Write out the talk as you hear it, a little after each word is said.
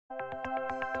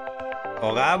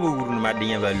Ogabu urun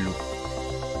madinya ba Luke.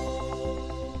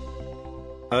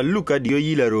 Luke adio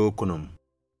yilaro okunum.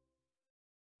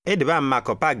 Edeba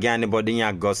makopa gyane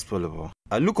bodinya gospel bo.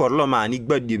 Luke orloma ni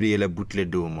gbadibri le butle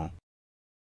domo.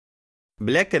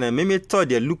 Bleke na meme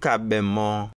todi Luke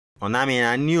abemo. Onami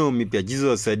na niyo mi pe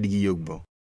Jesus adigi yogbo.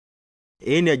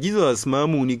 Ene Jesus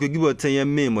mamu ni ko gibo tanya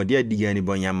memo dia digani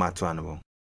bonya matwan bo.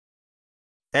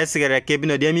 Esgere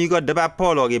kebino dia mi go deba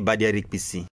Paul oge badia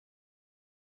rikpisi.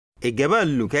 Egeba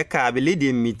Luke kabili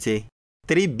di mite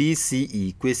 3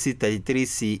 BCE kwesi 33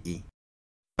 CE.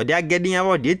 Odi agedinya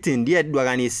wo di tindi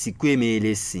edwagani sikwe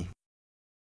melesi.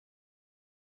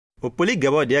 Opoli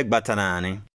gebo di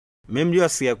egbatanani. Memdi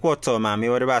osige kwoto mami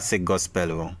wodeba se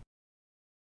gospel wo.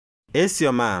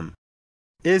 Esio mam.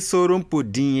 Esoro mpo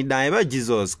dinyi dan eba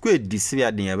Jesus kwe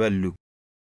disibia din eba Luke.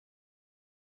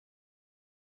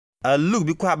 Luke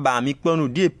bi kwa ba mi kponu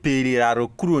di peri raro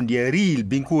kuro ndi real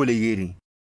binko le yeri.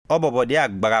 Obobo di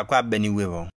agbaga kwa beni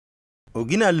wewo.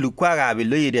 Ogina Luke kwa gabi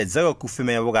lo yeri zago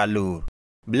kufime woga lor.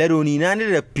 Blero ni nani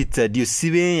de Peter di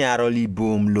sibe yaro li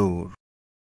boom lor.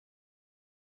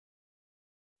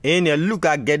 Ene Luke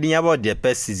agedi yabo di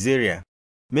pe Caesarea.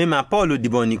 Mema Paulo di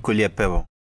bon Nicole pebo.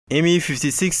 Emi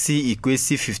 56 CE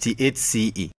kwesi 58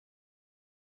 CE.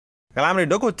 Kalamre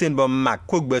doko tenbo mak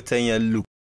kogbeten ya Luke.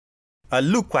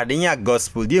 Luke kwa dinya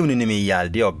gospel di mnunimi yal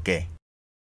di oge.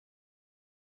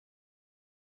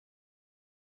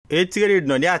 Etigeri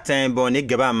no di atenbo ni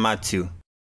geba Matthew.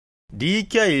 Di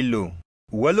kia ilo.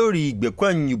 Walori igbe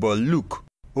kwa nyubo Luke.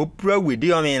 Opra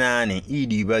wedi omenani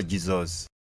idi ba Jesus.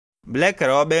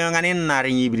 Blekere obe yongani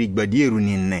nari nyibri igbe di eru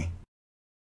ninne.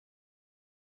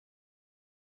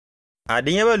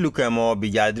 Adinyeba Luke mo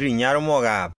bijadri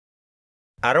nyarumoga.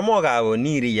 Arumoga o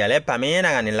niri yale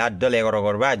pamena ngani la dole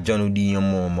gorogorba John di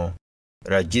yomomo.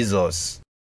 Ra Jesus.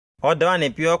 Odwane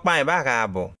pio kwa ibaka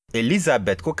abo.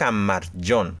 Elizabeth ko kamar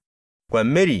John. Kwa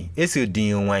Mary esi di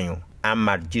yonwanyo.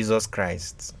 Amar Jesus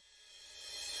Christ.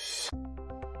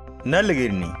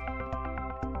 Naligirni.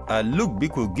 Luke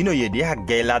biko gino yedi ha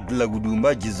gaila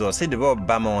dlagudumba Jesus edebo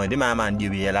bamon de mama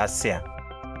ndibi yela sia.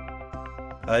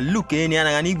 Luke eni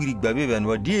anangani gbirigba beben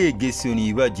wo di egesioni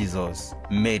iba Jesus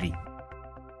Mary.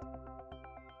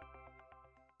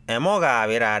 Emoga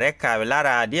vera reka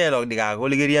velara dialog diga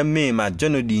goligeria mema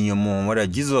John di nyomo wora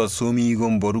Jesus omi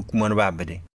gomboru kumon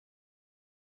babede.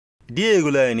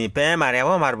 Diego la ni pe mare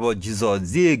wa marbo Jesus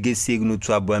di egesignu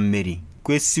tu Abua Mary.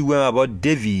 Kwesi wema about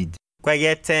David. Kwa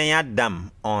yeten ya dam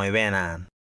on evenan.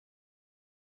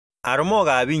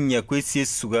 Arumoga abinya kwesi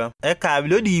suga. Eka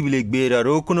abilo di ibile gbera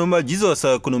ro kunoma Jesus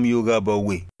kunom yoga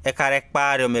bawe. Eka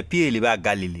rekpare me pieli ba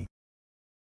Galili.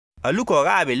 Aluko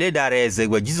ga abile dare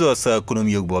ezegwa Jesus kunom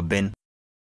yogbo ben.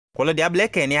 Kola di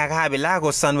ableke ni aga abila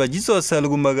go sanwa Jesus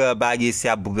lugumaga bagi si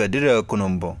abube dire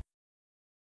kunombo.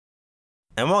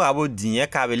 Emoga bo dinye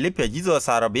ka abile pe Jesus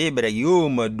arabe ibere yo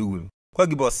madul. Kwa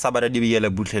gibo sabara dibi yele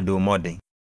butle do modeng.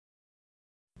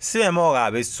 Siwe moga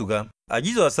abe suga. A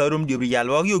Jesus arum dibi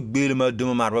yalwa yo gbele ma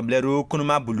dumo marwa blero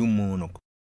kunuma bulu monok.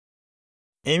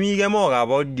 Emi ge moga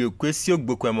abo di kwesi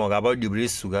ogbokwe moga abo dibi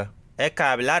suga.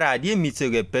 Eka abelara di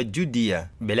mitege pe Judea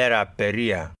belera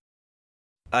Peria.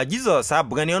 A Jesus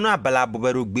abugani onu abala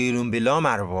bubero gbele mbele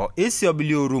marwa. Esi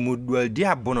obili orumu dual di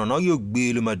abono no yo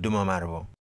gbele ma dumo marwa.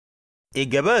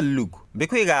 Egebe Luke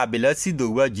bekwe ga abela si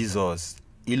dowa Jesus.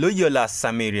 Ilo yola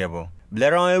Samaria bo.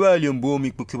 Bleron eba liombo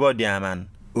mi kukibo diaman.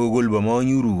 Ogolbo mo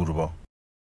nyururbo.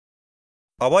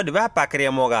 Obo de ba pakre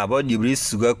moga bo dibri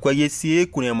suga kwa yesi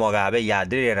kune moga be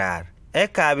yadre rar.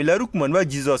 Eka bi la rukmon ba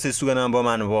Jesus suga na bo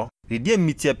man bo. Ridie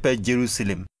mitie pe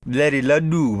Jerusalem. Bleri la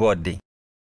du bode.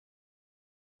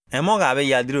 E moga be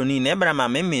yadre ni nebra ma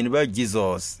memen ba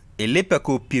Jesus. Elepe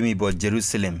ko pimi bo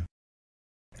Jerusalem.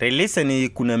 Relese ni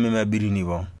kuna mema birini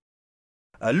bo.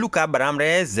 Luka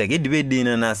Bramre zege dibe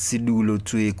dina na sidulo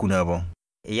tuye kunabo.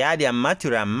 Yadi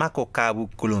amatura mako kabu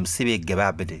kulum sibe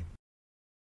gebabede.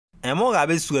 Emo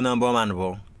gabe suga na boman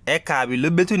bo. Kabi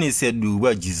lubetu ni sedu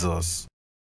wa Jesus.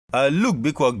 Luke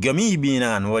biko gyomi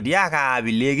ibinan wadi aka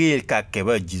abi lege ka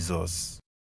keba Jesus.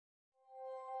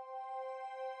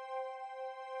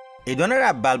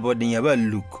 Edonera balbo dinya ba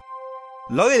Luke.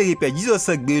 Loge lege pe Jesus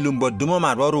agbelum bo dumo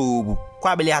marwa robu.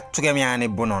 Kwa bele atuge miane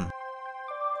bonon.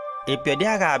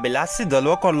 Epedia ga belasi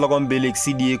dalo kon logon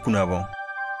belexi die kunabo.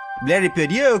 Bleri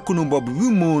pedia kunumbo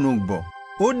bu monugbo.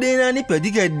 O dena ni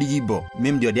pediga digibo.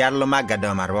 Mem dio diarlo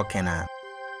magada marwo kena.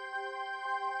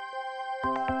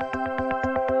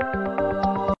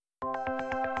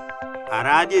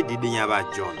 Aradi didinya ba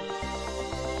John.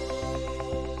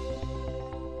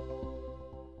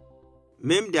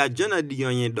 Mem dia John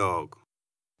adiyonye dog.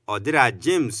 Odira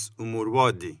James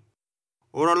umurwodi.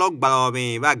 Orolog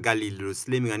balobe ba Galileo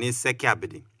slemi ngane seke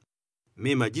abedi.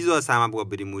 Mema Jesus ama bwa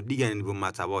bedi modiga ni bu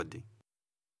matabodi.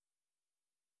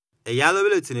 E yalo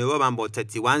bele tine wo bambo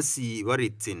 31c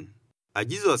waritin. A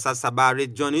Jesus asabare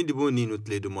John indibo ni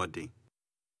nutle do modi.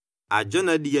 A John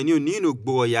adiga ni onino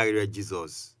gbo yagre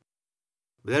Jesus.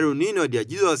 Blero nino dia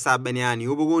Jesus abeni ani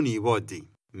obogo ni bodi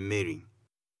Mary.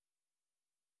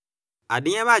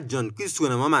 Adinya ba John Kristo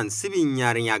na mama nsibi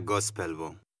nyari ya gospel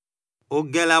bo.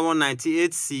 Ogela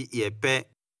 198c yepe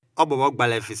obobo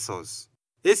gbale Ephesus.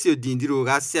 Esi odindiro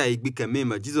gasia igbika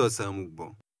mema Jesus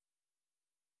amugbo.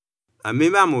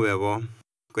 Ameba mowebo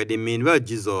kwede menwa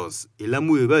Jesus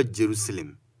ilamu eba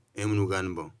Jerusalem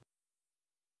emnuganbo.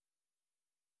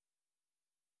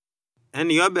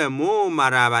 En yobe mo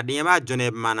maraba dinya ba John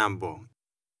eb manambo.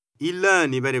 Ila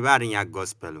ni bere bari ya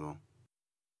gospel bo.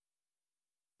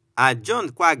 A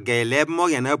John kwa geleb mo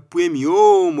yana puemi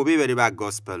o mo bere ba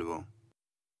gospel bo.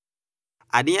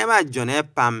 Adinya ba John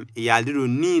epam yaldiro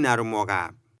ni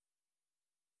narumoga.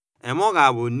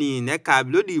 Emoga bo ni ne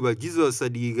kablo di ba Jesus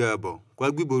adiga bo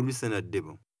kwa gbibo rusena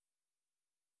debo.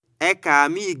 Eka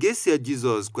mi gesi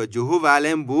Jesus kwa Jehovah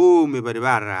alembo me bere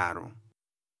ba raro.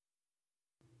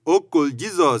 Okol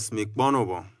Jesus mi kpono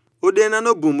bo. Odena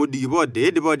no bomo di bo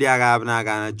de bo aga na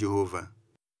ga Jehovah.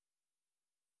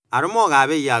 Arumoga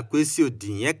be ya kwesi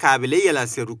odin ye kabele yela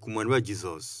serukumon ba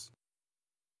Jesus.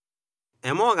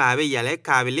 Emoga be yale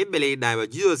kabele bele da ba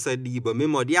Jesus adibo me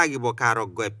modi agibo karo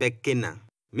go pekena.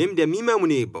 Mem de mima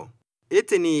munibo.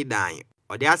 Eteni dai.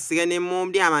 Odi asige ne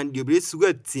mom de aman diobre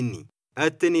suga tini.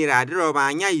 Eteni radiro ba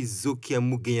anya izokia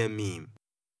mugeya mim.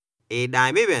 E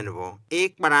dai be benbo. E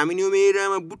kparamini omere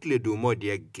ma butle do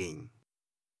modi again.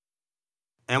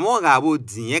 Emoga bo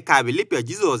dinye kabele pe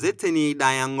Jesus eteni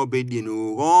dai angobedi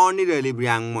no goni de libri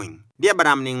angmoin. De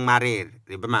baramning marer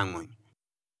rebamangmoin.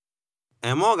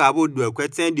 Emoga bo do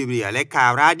kweten diobre yale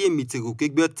kabra de mitigu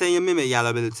kegbe tenye meme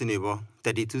yalo beltinebo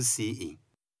 32 CE.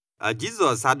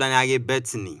 Jesus adanyage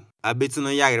Bethany,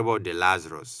 abetuno yagrebo de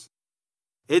Lazarus.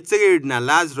 Etegerid na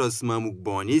Lazarus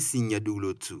mamugbon esi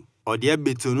nyadulo tu. Odi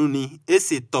abetonu ni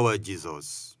esi towa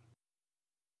Jesus.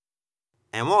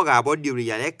 Emoga abodi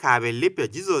yale kabe lepe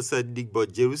Jesus adigbo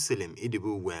Jerusalem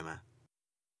idibu wema.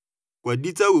 Kwa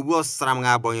dita wubu osram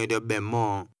nga bonyo de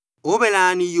bemo.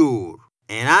 Obelani yor.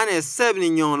 Enane sebni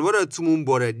nyon wada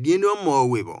tumumbore diendo mo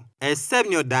webo.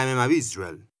 Sebni odame mabi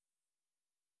Israel.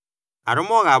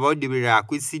 Arumoga about dibira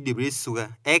kwisi dibri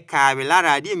suga eka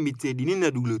belara di mite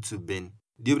dinina dulotu ben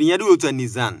dibri nyadulotu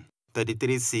nizan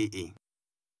 33 CE.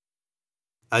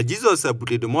 A Jesus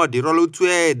abute de mo di rolo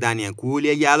tue Daniel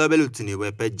kuoli yalo belutuni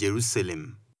wepe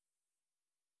Jerusalem.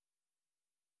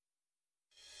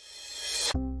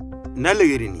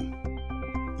 Nalegirini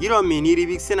Yiro meniri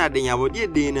bixena de nyabodi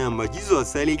dena ma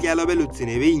Jesus ali yalo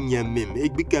belutuni we nyamem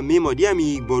egbika memo di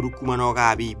ami boru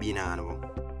kumanoga bi binano.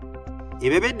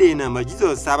 Ebebe dena ma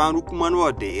Jesus saban rukuman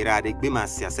wode irade gbe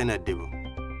masia sena debo.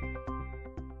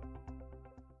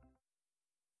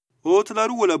 O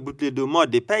tlaru wala butle do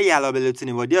mode pe yalo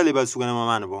beletini wodi aleba sugana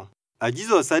mamano bo. A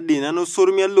Jesus adena no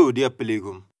sorumia lo di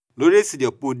aplegum. Lo resi di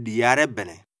podi yare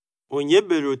bene. Onye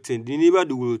bero tendini ba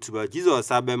dugulo tuba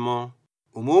Jesus abemo.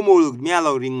 Omomo mi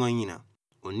ala ringonyina.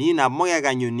 Oni na moya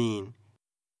ganyonin.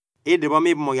 E debo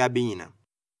me moya binyina.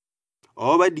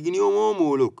 Oba digini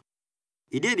omomo lok.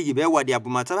 Ide digi be wadi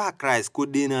abumataba Christ ko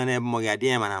dena ne moya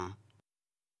de manam.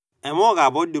 Emoga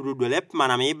bod de brudo lep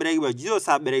manam e breg ba Jesus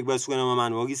abreg ba sugana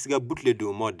maman wogi siga butle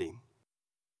do mode.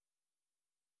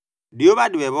 Dio ba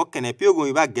de bo kene piogo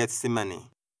mi ba get simane.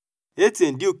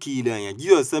 Eten dio kila nya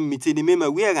Jesus am miteni mema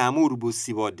we ga amuru bo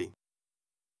sibode.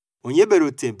 Onye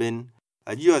bero temben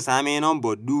a Jesus ame no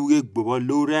bodu e gbobo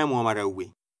lore mo mara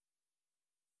we.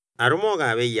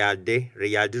 Arumoga be yalde re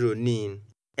yaldiro nin.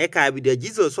 Eka abide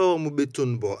Jesus o mu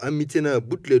betonbo amitena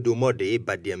butle do mode e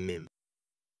badiamem.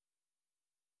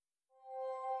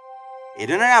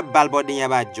 Edena ya balbodi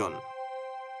nyaba John.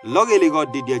 Logeli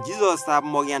god didia Jesus ab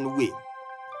moyan we.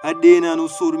 Adena no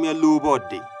surmia lo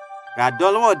body.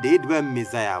 Radol wode idbe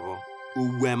Messiah bo.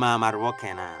 Uwe ma marwo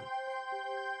kena.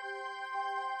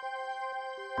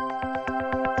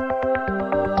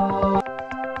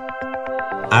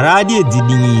 Aradi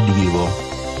didinyi idwibo.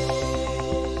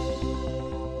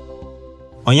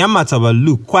 Onyamataba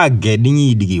Luke kwa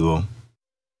gedinyi idigibo.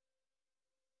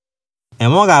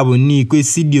 Emoga bu ni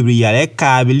kwesi dibri yale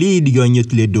kabili idigo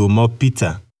nyotle do mo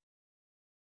Peter.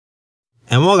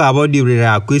 Emoga bu dibri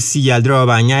ra kwesi yaldro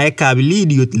banya e kabili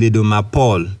idigo tle do ma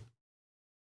Paul.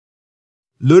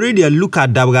 Lori dia Luka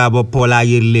dabga bo Paul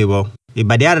agir lebo. E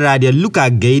badia radia Luka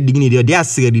gay digni dia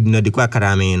sigari dina di kwa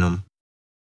karamenom.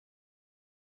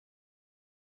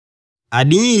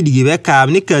 Adin digi be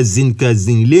kam ni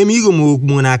kazin lemi go mo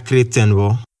muna kreten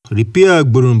bo. Repair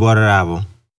gburun borabo.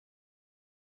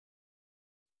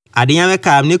 Adin be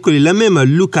kam ni kuli lame ma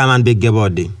luka man be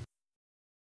gebode.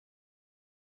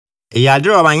 E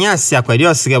yadro banya sia kwadi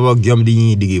osgebo gyom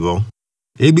digi bo.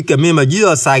 Ebi kame ma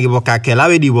Jesus sagi bo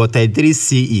kakelawe di bo 33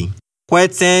 CE.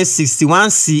 Kweten 61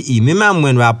 CE mema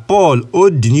mwenwa Paul o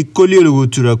dini koli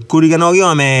olugutura kurigano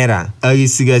yomera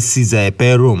agisiga siza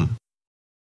epe Rome.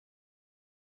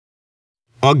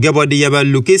 Ogebodi yaba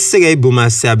luke sege ibuma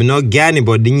sabino gani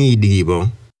bodinyi idigibo.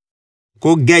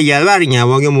 Ko ge yalwari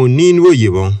nyawoge mo ninwo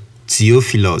yibo.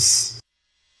 Theophilus.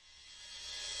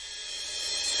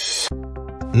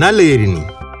 Nalerini.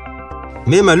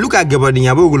 Mema luka gebodi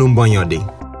nyabo gulumbonyode.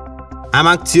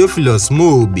 Amak Theophilus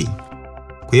mo obi.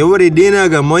 Kwewore dena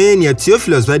ga moyen ya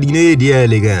Theophilus wa digino ye dia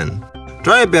elegan.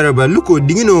 Troye pereba luko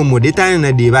digino mo detane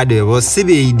na deba de bo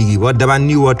sibe idigi bo daba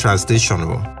New World Translation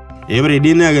bo. Ebre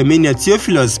dena ga men ya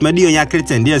Theophilus madiyo ya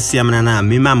kreten dia siamana na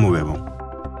mema mo bebo.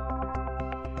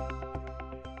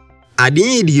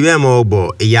 Adini idigi be mo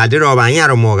bo e yadiro ba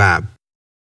nyaro mo gab.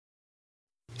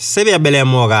 Sebe bele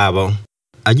mo gabo.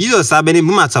 A Jesus sabeni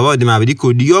buma tawo de mabidi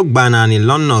ko diyo gbana ni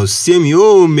London semi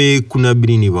o me kuna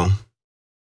bini bon.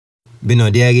 Bino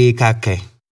diagi kake.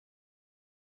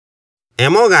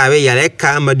 Emo gawe yale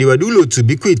ka madiwadulo to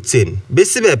bikwiten.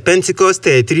 Besibe Pentecost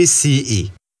 33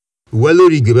 CE.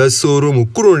 Walori gebe soro mu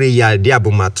kurunri yal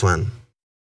diabu matwan.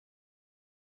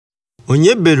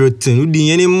 Onye beroten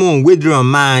udinyeni mon wedro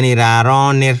mani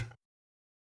raronir.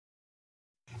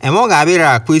 Emo gabe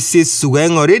ra kwesi suwe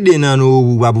ngore dena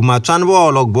no wabu matwan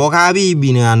bo log bo gabi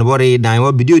ibina anbore dan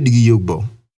wo bidio digi yogbo.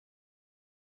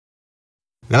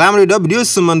 Galamri do bidio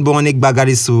suman bonik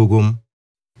bagari sugum.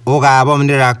 Oga abom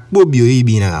ndera kpobio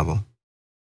ibina abo.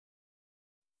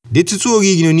 De tutu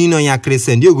ogi gino nino ya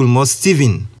kresen diogul mo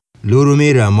Steven. Loro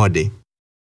mera mode.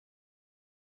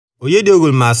 Oye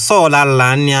diogul ma sola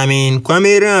lan yamin kwa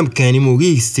mera mkeni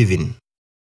mugi Steven.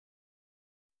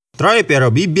 Troye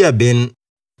pero bibia ben.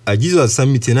 A Jesus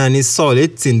samitina ni Saul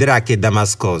etindera ke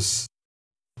Damascus.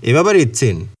 E babare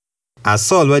tin. A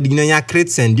Saul wa digno ya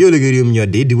kreten diologerium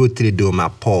nyode divotre do ma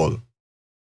Paul.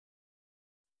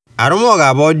 Aromo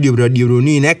ga bo dibro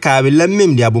ni ne ka be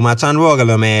lamim dia bu matan wo ga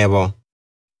lo mebo.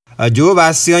 A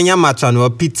Jehova sionya matan wo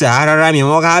Peter harara mi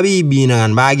mo ga bi bi na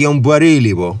ba gi on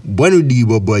boreli bo. Bonu di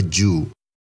bo boju.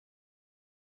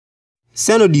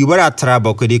 Seno di bora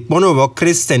trabo ko di pono bo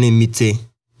Christian imite.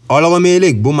 Ologo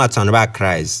melek bu matan ba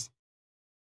Christ.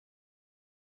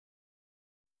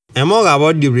 Emo ga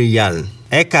bo dibri yal.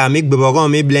 Eka mik bebogo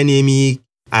me bleni mi.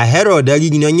 A Herod agi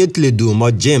gino nyetle do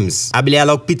mo James. Abili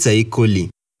alok Peter ikoli.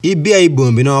 Ibia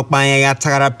ibombi no kpanya ya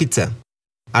tagara Peter.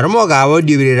 Aromo ga wo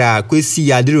dibira kwesi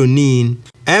yadiro nin.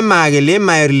 Emma gele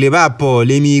mairle ba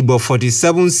Paul emi igbo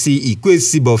 47 CE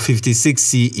kwesi bo 56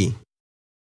 CE.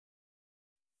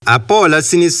 A Paul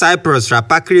asini Cyprus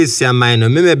rapakris ya maino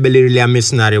meme belirili ya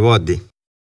missionary wodi.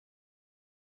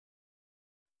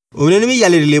 Unenimi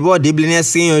yalirili wodi blene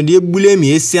sinyo di bulemi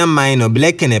esi ya maino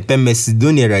blekene pe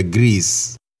Macedonia ra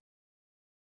Greece.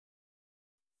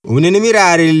 Unenimi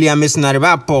rarili ya missionary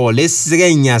ba Paul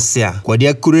esige nyasya kwa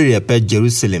dia kuriri ya pe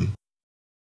Jerusalem.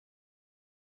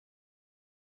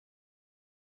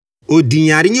 O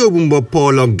dinyari nye obumbo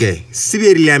Paul oge,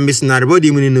 sibirili ya missionary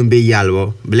wodi muni numbe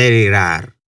yalwo, bleri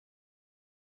rar.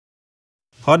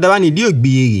 Hodawani diyo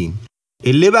gbiyegi,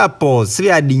 eleba Paul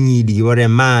sibi adinyi di wore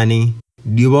mani,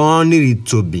 diwoni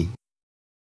ritobi.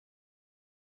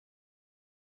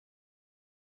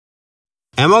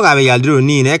 Emo gabe yaldiro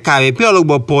nine kabe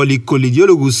piologbo Paul ikoli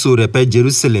diologu sore pe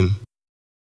Jerusalem.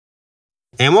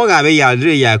 Emo gabe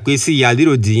yaldiro ya kwesi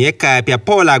yaldiro dinye kabe pia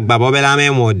Paul agbabo bela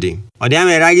memode. Ode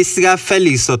ame ragi siga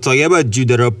Felix otoyeba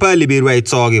judero pa liberwa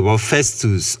itoge bo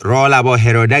Festus, rola bo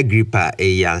Herod Agrippa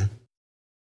eyal.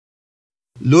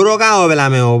 Loroga obela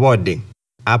me obode.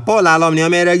 A Paul alom ni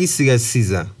ame ragi siga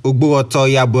Caesar, ogbo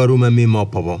otoya borume mimo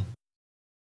pobo.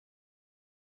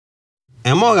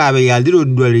 Emo gabe yaldiro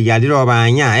dweli yaldiro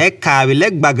banya kabe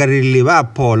leg bagarili ba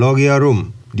Paul oge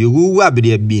Rome, diogu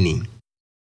wabidi bini.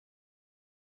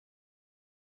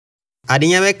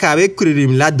 Adinyame kabe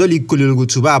kuririm la doli kulilgu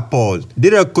tuba Paul,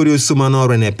 dire kurio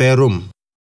sumanore ne pe Rome.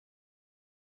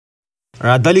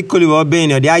 Radoli kulibo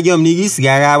beni odi agyom nigis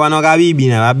gaga wano gabi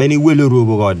bina wa beni welo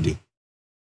robo godi.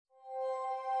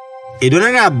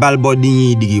 Edonera balbo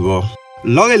dinyi digibo.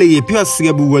 Logelege pio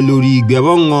sigebu welori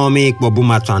igbebo ngome ikbobu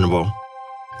matanbo.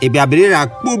 Ebi abirira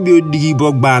kpobio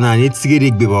digibo gbana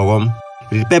netigere gbebogom.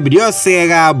 Ripebidio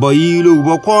sega boyilo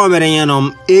ubo kwa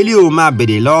merenyenom eli o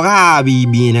mabede loga abi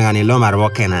bina gane lomarbo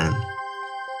kenan.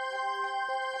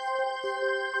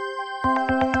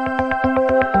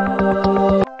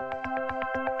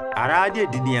 radio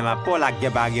didiema Paul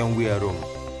agebagion werum.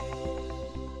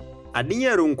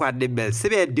 Adinya rum kwa debel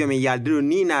sebe diomi yaldro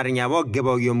ni narinya wo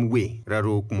gebagion we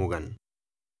rarok mugan.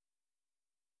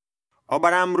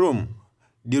 Obaram rum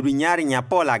diru nyarinya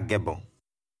Paul agebo.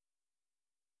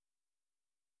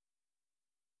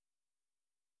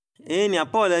 Eni a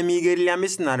Paul amigeri la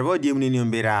missionar vo diemni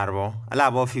nimbirarvo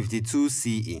alabo 52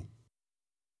 CE.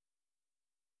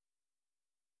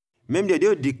 Mem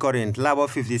dio di Corinth labo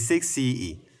 56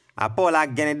 CE. A Paul a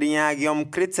genedinya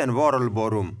giom Christian vorol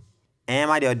borum.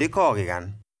 Ema dio di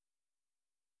kogigan.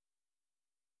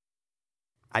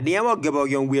 Adinya wo gebo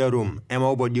giom werum ema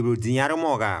obo dibru dinyaru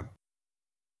moga.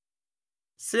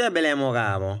 Siya bele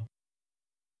moga abo.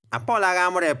 A Paul a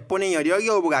gamore poni yodio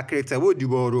yo buga Christian wo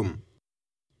diborum.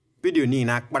 Video ni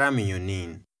na akpara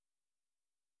minyonin.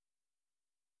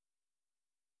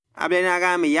 Abele na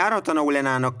gami yaro tono wule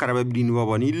na no karababdin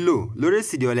wobo ni lo. Lore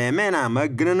sidio le mena ma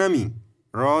granami.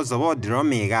 Rozo wo dro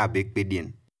mega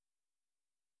bekpedin.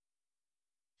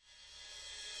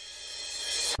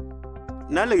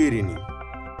 Na legirini.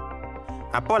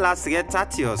 Apola sige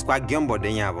tatios kwa gyombo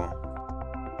denyabo.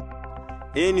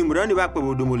 Eni murani bakpe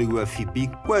bodomoligi wa fipi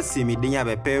kwa simi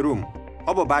denyabe perum.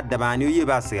 Obo bad dabani uye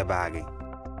ba sige bagi.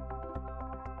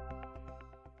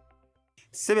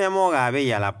 Sebe moga be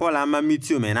yala Paula ma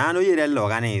mitu menano yere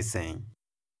logane isen.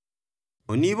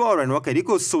 Onibo oren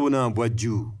wakadiko sobuna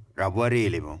bwaju rabware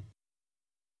lebo.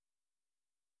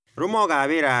 Rumoga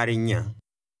be rarinya.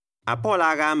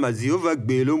 Apola ga mazi over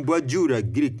gbelum bwaju ra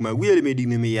Greek ma wiele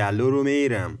medini me ya loro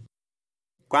meram.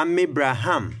 Kwa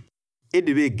Abraham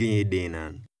edebe genye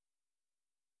denan.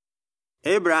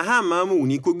 Abraham amu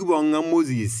ni kogibo nga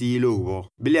Moses silo bo.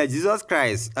 Bila Jesus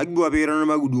Christ agbo abirano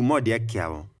magudu modi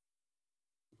akiawo.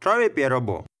 Trawe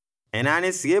perobo.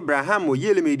 Enane si Abraham o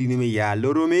yele medini me ya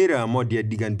loro mera modi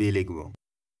digan belegbo.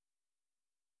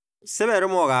 Sebero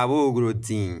moga bo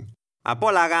grotin.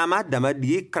 Apola ga madama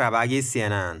di krabage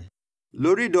senan.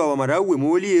 Lori do mara we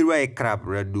moli erwa e krab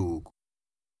raduk.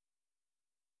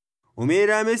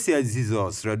 Umera mesia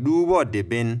Jesus radu bo de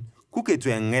ben kuketu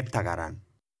enget tagaran.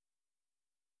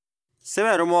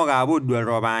 Sebero moga bo dwel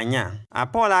robanya.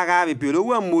 Apola ga be pelo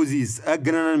wa Moses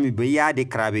agranan mi be ya de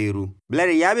kraberu.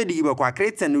 Blere yabe digiba kwa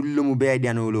Christian ulumu be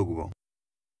dia no logo.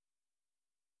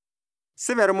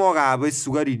 Sebero moga bo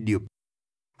sugari diop.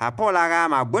 Apola ga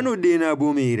ma bono de na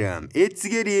bo miram.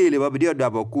 Etigeri ele ba dio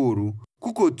dabokuru.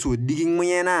 Kukotu diging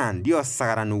mwenan dio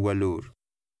sagaran walor.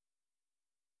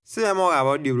 Sebero moga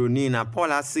bo dibru ni na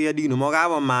Paula siya digno moga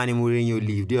bo mani murenyo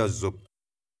liv dio zop.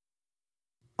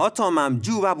 Otomam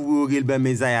juba bugil be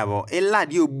mezayabo ella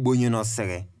dio bonyo no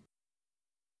sege.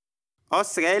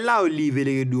 Osege ella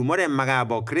olivele du more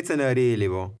magabo kristenare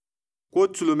lebo. Ko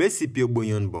tulo mesipi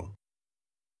bonyon bo.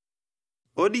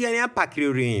 Odigani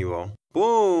apakire rinyo.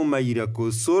 Po mayira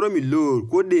ko soro mi lor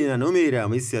ko dena no mera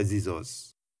mesia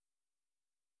Jesus.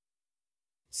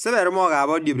 Sebero moga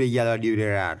bo dibre yalo dibre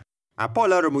rar.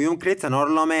 Apollo romuyum kristen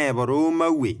orlome boro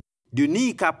mawe. Du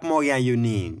ni kap mo ya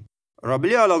yunin.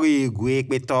 Robliologi gwek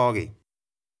betogi.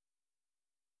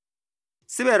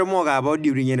 Sebero moga bo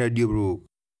dibri nyena dibru.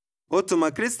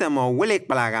 Otuma kristen mo welek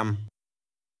palagam.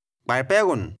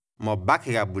 Barpegun mo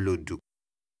bakiga buludu.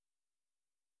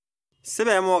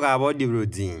 Sebero moga bo dibru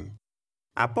din.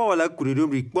 Apola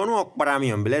kurirum rikponu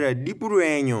okparamion blera dipuru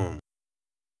enyo.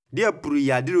 Dia puru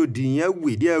yadiro din ya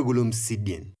we dia gulum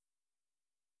sidin.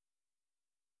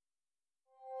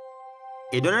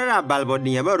 Edonera balbo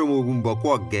din ya baro mogumbo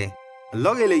kwoge.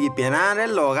 Logele gi penare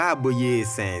loga boye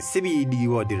sen sibi di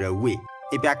wodira we.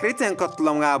 Ipia kriten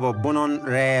kotlom ga bo bonon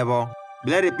rebo.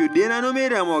 Blere più dena no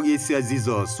mera mogi sia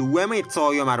zizo su weme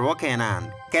toyo marbo kenan.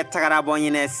 Ketagara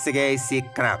bonyine sige si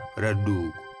krap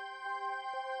radu.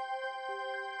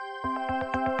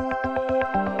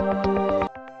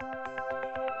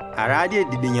 Aradia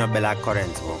didinya bela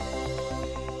Corinth.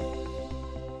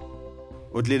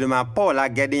 Utlido ma Paula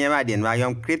gedinya madien wa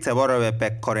yom krite boro we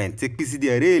pe Corinth tikpisi di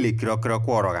rele kiro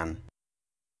kworogan.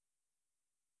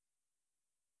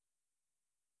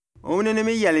 Omne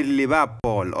me yali liba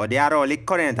Paul o diaro li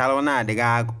Corinth alona de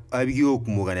ga abiyo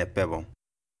kumugane pebo.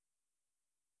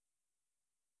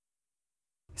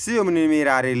 Si omne me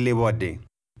rare libode.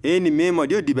 Eni memo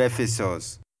dio di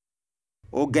Ephesus.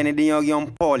 O genedinya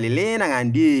yom Paul le na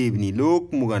ngandi ni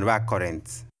lok mugan wa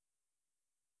Corinth.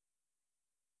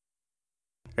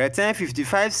 Return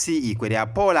 55 CE kwede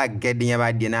Apola gedinya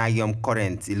ba dina yom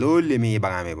Corinth lo lemi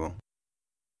bagamebo.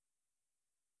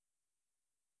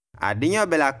 Adinya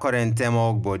bela Corinth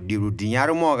mogbo diru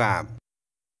dinyaru moga.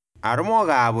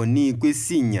 Arumoga abo ni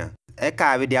kwesinya.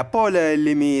 Eka be di Apola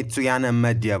lemi tuyana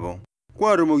madiabo.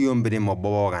 Kwa rumo yombere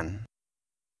mobogan.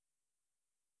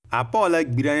 Apola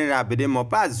gbirani rabede mo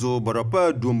pa zo boro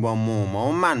pa dumbo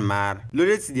mo man mar.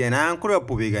 Lore ti de na ankura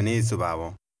pobega ne so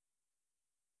babo.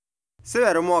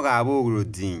 Sebero mo ga bo gro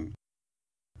din.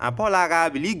 Apola ga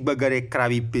bilig bagare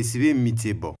krabi pesibe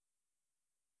mitebo.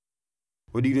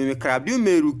 Odigno me krabdi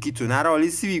meru kito na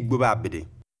roli sibi gbo babede.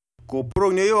 Ko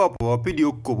progne yo po pidi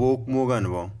okobo okmogan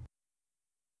bo.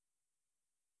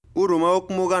 Uruma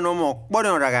okmogan mo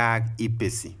kpodon raga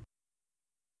ipesi.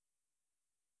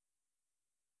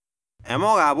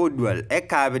 Emo ga bo duel e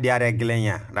ka be dia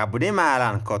reglenya rabude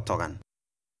malan kotogan.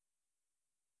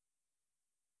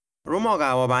 Romo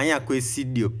ga wo banya kwesi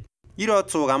diop. Yiro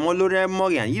to ga mo lore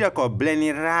mogan yira ko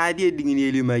bleni radie dingini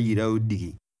eluma yira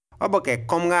odigi. Oboke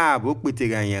kom ga bo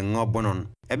kpetega yen ngobonon.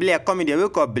 Ebile komide we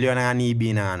ko biliona ni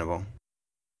bi na anbo.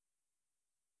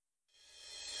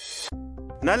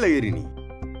 Na lerini.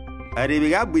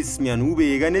 Arebiga bismian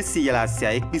ube ga ne siyala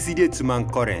sia ekpiside tuman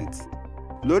current.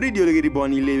 Lori diologiri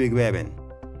boni lewe gweben.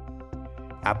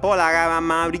 Apola ga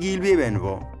ma brigil beben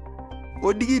bo.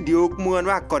 Odigi diok muan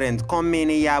wa current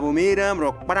kommeni yabu meram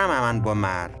rok paramaman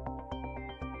bomar.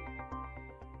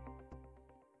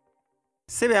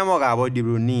 Sebe mo ga bo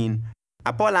dibrunin.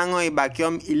 Apola ngoi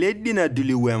bakyom iledina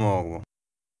duli wemogo.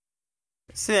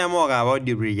 Sebe mo ga bo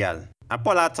dibrigal.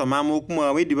 Apola toma mo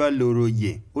kuma we diba loro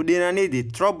ye. Udena ne di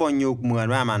trobon yok muan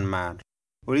wa man mar.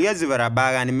 Oliga zivara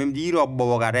baga ni memdi iro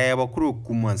bobo ga rebo kuro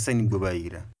kuman sani gboba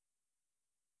ira.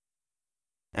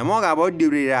 Emo ga bo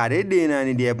dibrira re dena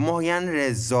ni di mo yan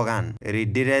re zogan. Re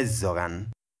dire zogan.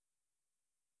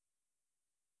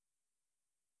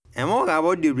 Emo ga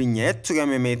bo dibrinya etuga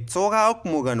meme toga ok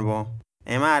mugan bo.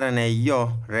 Emara ne yo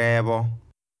rebo.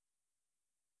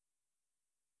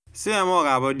 Se emo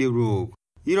ga bo dibru.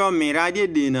 Iro mirade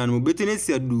dena no betene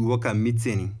se du waka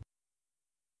miteni.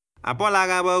 Apola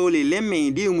ga ba ole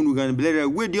lemme di umunugan blere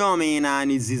wedi o me na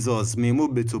ni Jesus me mo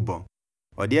betubo.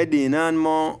 Odi dena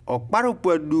mo okparo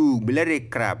podu blere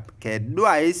crab ke do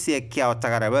a ese kia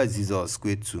otagara ba Jesus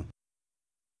kwetu.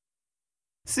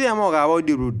 Si amo ga bo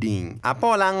di rudin.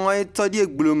 Apola ngoi todi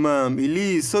egblumam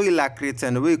ili so ila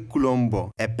Christian we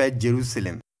kulombo epe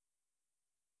Jerusalem.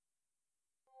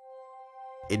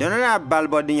 Idonera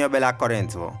balbo dinyo bela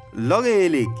korento. Loge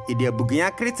elik idia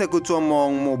buginya krite kutu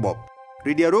mong mobop.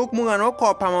 Ridia rok munga no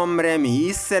kopa mamremi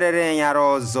iserere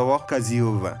nyaro zowo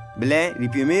kaziova. Ble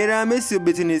ripimera mesi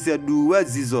betinisa duwa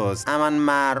zizos aman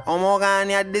mar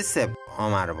omogani adesep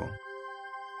omarbo.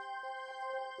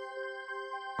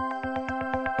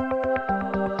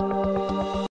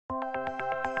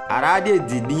 Arade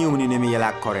di dinyo uninemi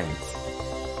yela korento.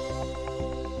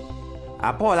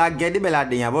 Apola gedi bela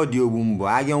denya bo di obumbo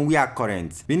ayon we a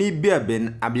current. Bini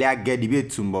beben ablia gedi be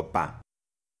tumbo pa.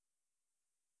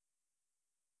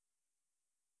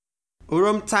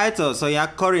 Urom title so ya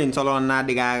current olon na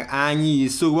diga anyi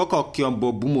so woko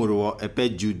kyombo bumoro epe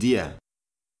Judea.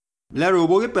 Lero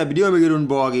boge pe bidio megirun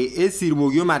boge esir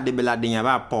mogyo ma de bela denya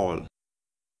ba Paul.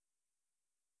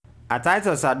 A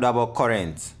title sa double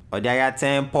current. Odia ya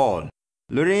ten Paul.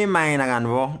 Lori maina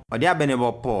ganvo, odia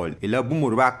benebo Paul, ila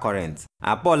bumurba current.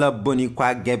 Apola boni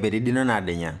kwa gebede dino na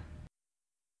denya.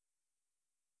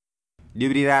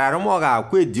 Dibri rara moga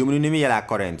kwe diomuni nimi yala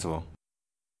current wo.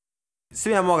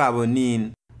 Sibe moga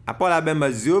bonin, Apola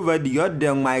bemba ziova di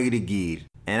yodde ngmaigirigir.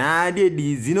 Ena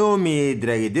di zino me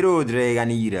drege diro drega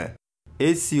nira.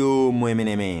 Esio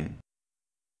moemenemen.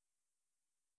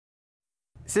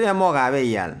 Sibe moga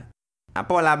be yal.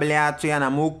 Apola blea tuyana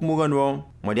mok mugonwo.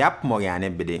 Modi ap mo ya ne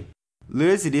bede.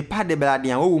 Lesi di pade bela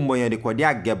dia wo wumbo yo de ko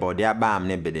dia gebo dia bam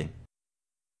ne bede.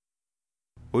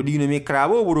 Odi no mi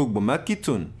krabo burugbo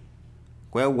makitun.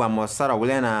 Ko e wa mo sara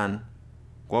wulenan.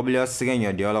 Ko bele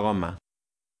osigenyo di ologoma.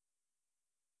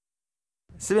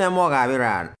 Sibe mo ga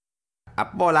birar.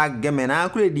 Apola gemena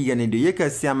kure diga ne de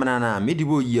yekasi amana na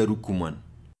midibo yerukumon.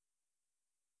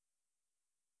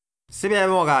 Sibe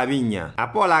mo ga binya.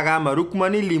 Apola ga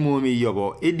marukumani limo mi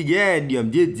yobo edige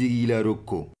diam je digila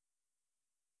roko.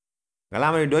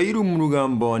 Galamari do yiru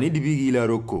munugambo ni dibigila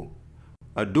roko.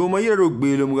 Adoma yira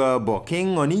rogbelum ga bo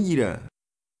king oni yira.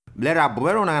 Blera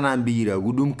bobero na nambira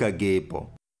gudum ka gepo.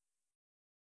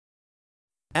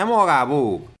 Emo ga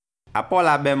bo.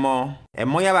 Apola bemo.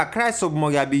 Emo ya ba Christ ob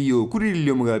mo ga biyo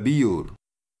kurilum ga biyo.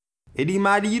 Edi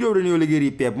ma di yiro ni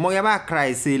olegeri pep mo ya ba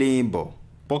Christ elimbo.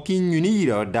 Pokin nyuni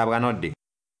yira dabga nodde.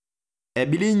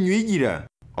 Ebili nyui yira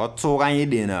otoga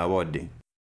yede na wode.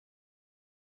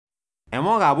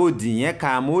 Emo ga bo dinye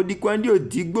ka mo di kwandi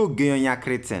odigbo genyo ya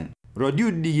kreten. Rodi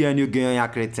odi ya ni genyo ya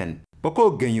kreten.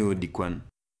 Poko genyo odikwan.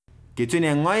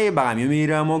 Ketune ngoye baga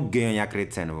mimira mo genyo ya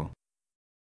kreten wo.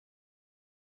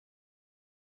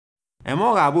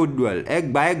 Emo ga bo duel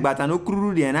egba tano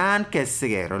kururu di enan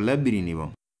kesege ro labiri ni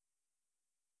bo.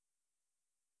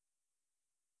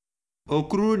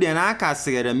 Okuru de na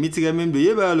kasegere mitiga mimdo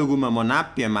yeba logu mamona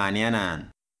pye manianan.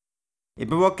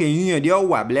 Epebo ke yunyo di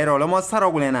owa blero lomo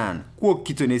sarogulenan kuo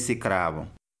kito ne sikrabo.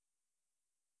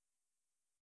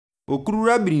 Okuru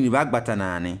rabini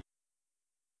bagbatanane.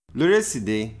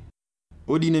 Loreside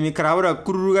odine mi krabora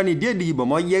kururuga ni dedi bo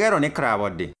mo yegero ne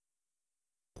krabode.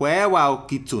 Kwe wa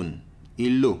okitun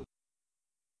illo.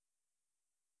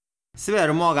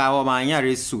 Siber mo ga wo ma nya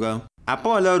resuga.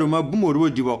 Apola ruma bumorbo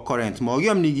dibo current mo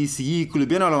yom ni gisi yi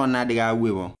kulubena lo na diga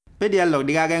webo. Pedi allo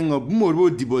diga ga ngo bumorbo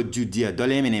dibo judia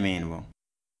dole menemenbo.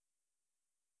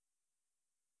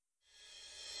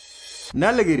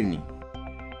 Nalegirini.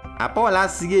 Apola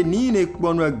sige ni ne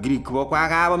kponwa Greek bo kwa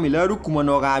ga ba milaru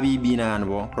kumono ga bi binan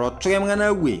bo. Rotwem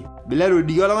ngana we. Bilaro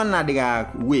digolo na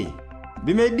diga we.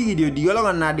 Bime digidio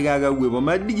digolo na diga ga we bo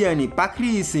ma digani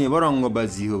pakri sin borongo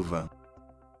bazihova.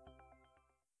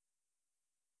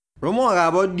 Romo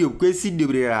agabo diop kwesi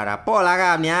dibrera Paul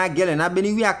agab ni agele na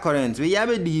beni wi current we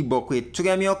yabe di bokwe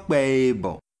tugemi okpe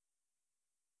bo.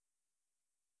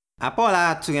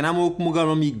 Apola tugena mo kumuga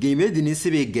no mi game di ni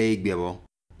sebe geigbe bo.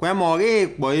 Kwe mo ge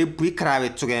ekpo epu krabe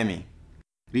tugemi.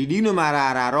 Ridino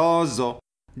marara rozo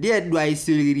di edwa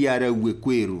isiliri ara we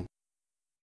kweru.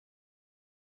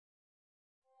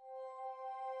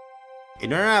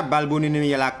 Idona balboni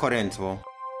ni yala current bo.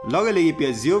 Logele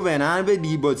ipe zio venan be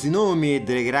di botino me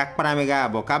dregrak paramega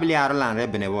bo kabli arolan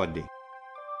rebene wode.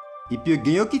 Ipe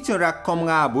genyo kitchen rak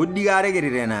komga bo digare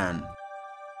gerirenan.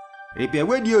 Ipe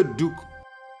wedio duk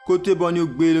kote bonyo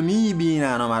gbelo mi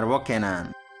bina no marbo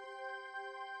kenan.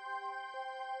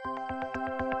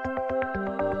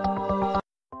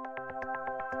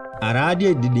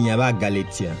 Aradia didinya ba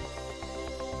Galatia.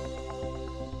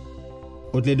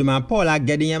 Otle de ma Paul a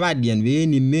gadinya ba dien we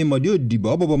ni me modio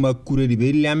dibo bobo makure di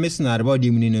be lia missionar bo di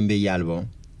munino be yalbo.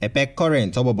 Epe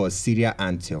current obobo Syria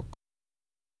Antioch.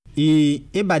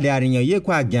 E bade arinyo ye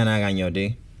kwa gana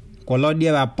ganyode. Kolo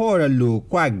die ba Paul lo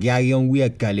kwa gyayon we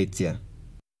Galatia.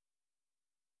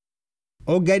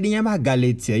 O gadinya ba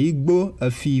Galatia igbo a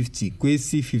 50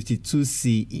 kwesi 52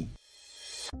 CE.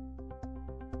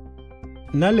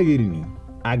 Nalegirini.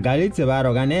 A Galatia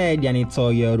barogane diani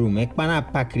toye room ekpana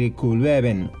pakri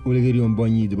kolweben ulegiri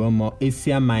ombonyi dubomo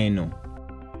Asia Minor.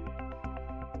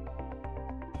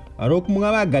 Arok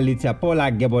mugaba Galatia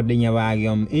Paula gebode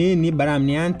nyawagom ni baram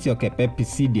ni Antioch epe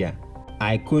Pisidia,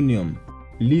 Iconium,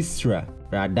 Lystra,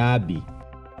 Radabi.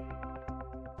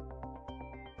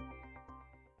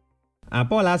 A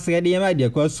Paula segedi yama dia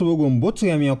kwa subogo mbotu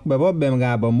yami okbebo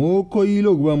bemgabo moko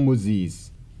ilo gwa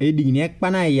Moses. Edi ni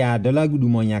ekpana ya dola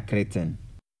gudumonya kreten.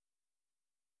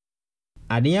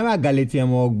 Adinyaba Galatia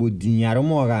mogbo dinyaro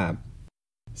mogab.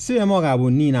 Se mogabo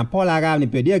ni na Paul agab ni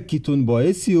pedia kitun bo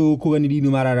esi o kogani di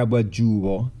numarara bo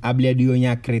jubo abledi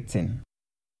onya kreten.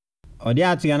 Odi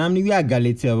atu yanam ni wia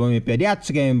Galatia bo me pedia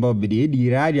tuke mbo bidi di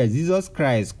radia Jesus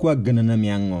Christ kwa ganana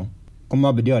miango.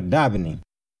 Kuma bidi odabni.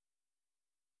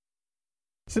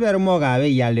 Seberu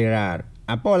mogabe yalirar.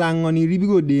 A Paul angoni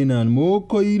ribigo denan mo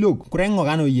ko ilok kurengo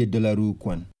gano $1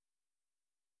 kwan.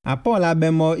 Apola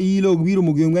bemo ilo gwiru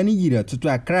mugengani gira tutu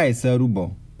a Christ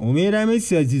arubo. Omera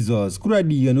Messiah Jesus kura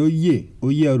digan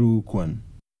oye arukwan.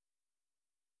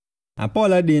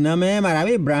 Apola de na me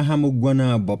marabe Abraham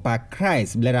ugwana bo pa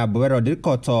Christ blera bwero de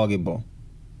kotoge bo.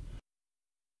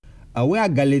 Awe a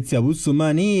Galatia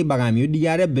busumani bagami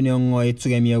udigare benyongo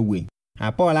etugemi awe.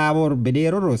 Apola abor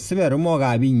bedero sibero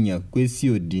moga binya kwesi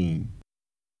odin.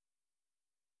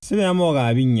 Sibero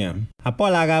moga binya.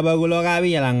 Apola gaba gulo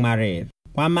gabi yalang mare.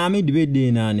 Kwa mami dibe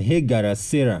denan Hagar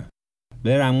Sarah.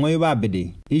 Blera ngoy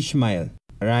babede Ishmael,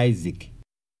 Isaac.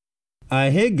 A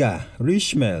Hagar,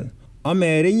 Ishmael.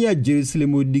 Omerinya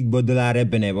Jerusalem dig bodolare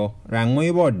benebo.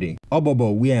 Rangoy bode.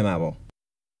 Obobo wiemabo.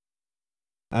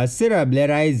 A Sarah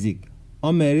blera Isaac.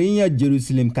 Omerinya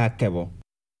Jerusalem kakebo.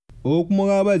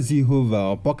 Okmogaba Zihova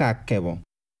opoka kebo.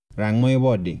 Rangoy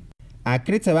bode. A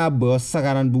krita ba bo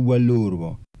sagaran buwa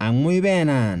lorbo. Angoy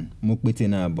benan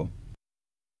mukbetenabo.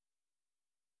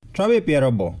 Trabe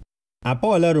pierobo.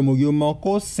 Apola romogyo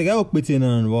moko sega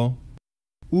okpetenanwo.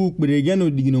 Ukberegen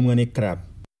odigino ngane krab.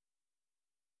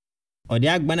 Odi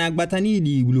agbana agbatani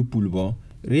di glupulbo.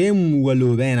 Rem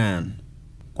walo benan.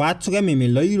 Kwa tuge meme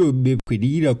loiro be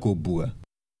kwedira kobua.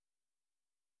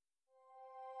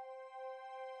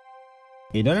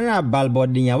 Idonera balbo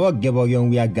dinyawo gebo yon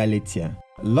wia Galatia.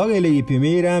 Logele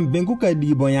yipimeran benkuka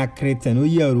di bonya kreten o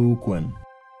yaru ukwan.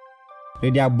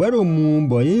 Redi abwero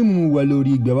mumbo imu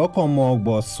walori gbebo komo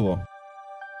ogboso.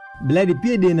 Bledi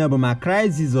piede na bama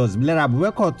Christ Jesus bledi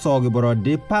abwe kotogi boro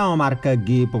de pa omarka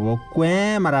ge pobo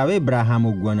kwen marawe Abraham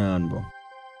ugwananbo.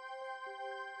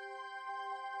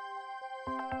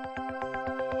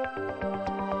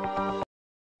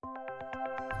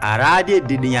 Arade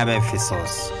didinya be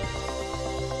Ephesus.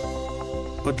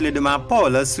 Otle de ma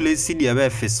Paul sule sidi be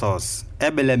Ephesus.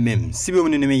 Ebele mem sibe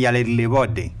munimi yale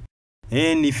lebode.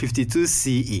 Ni 52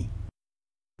 CE.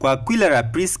 Kwa kwilera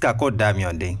priska ko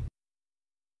damionde.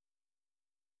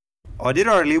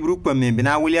 Odiro libru kwa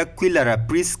membina wulia kwilera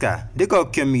priska deko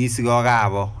kyomigisi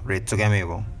gogabo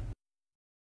retogemebo.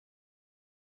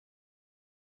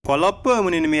 Kwa lopo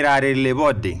munimi rare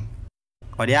lebode.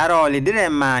 Odiaro lidire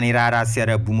mani rara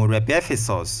siara bumuru pe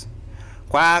Ephesus.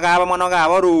 Kwa gaba monoga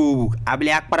waru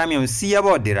abli akpara mi siya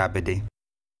bodira bede.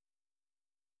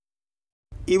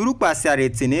 Ibru pasiare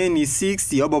tene ni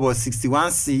 60 obobo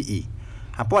 61 CE.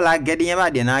 Apola gedi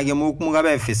yema de na ge mokmu ga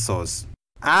be Ephesus.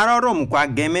 Arorom kwa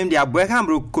gemem di abwe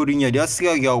kambru korinyo di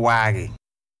osio yo wage.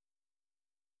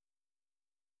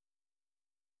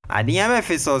 Adinya be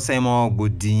Ephesus emo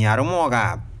gbodin arumo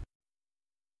ga.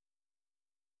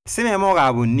 Seme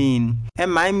moga bunin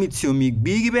mai mitiomi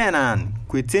gbigi benan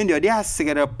kwetendi odi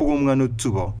asigere pugumga no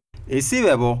tubo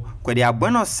esibebo kwedi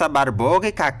abweno sabarbo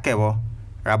ke kakebo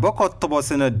raboko tobo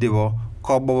sena debo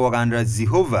ko bobo gandra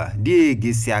Jehovah di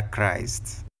gesia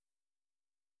Christ.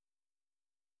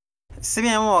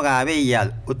 Seme moga be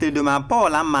yal otedoma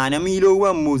Paul amana milo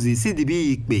wa Moses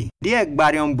sidibi ikpe di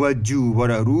egbarion bo ju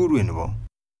bora ruru enbo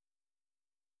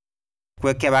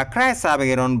kwekeba Christ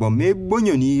abegeron bo me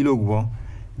bonyo ni ilogbo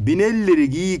Binel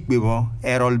lirigi ikbebo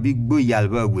erol big boy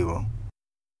yalba gwebo.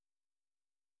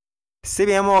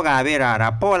 Sebe moga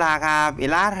vera Paul hagab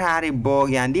ilar hari bog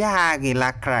yandi hagi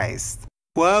la Christ.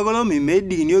 Kwagolo mi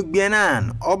medi ni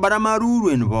ogbenan obara maruru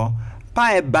enbo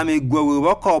pa eba me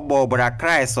gwebo ko bobra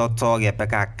Christ otoge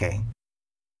pekake.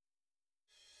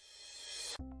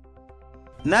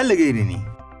 Na legerini.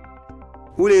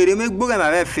 Ulere me gboga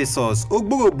ma Ephesus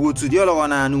ogbogo buotu di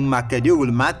ologona anu makedi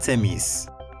ul Matemis.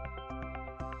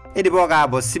 Ediboga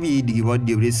abo sibi digi bo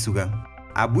debre suga.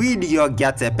 Abu digi o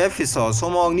gyata Ephesus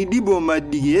somo ni dibo ma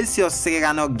digi esi o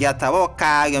sega no gyata wo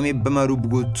ka yomi bamaru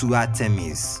bugo tu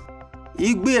Artemis.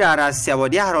 Igbira rasia bo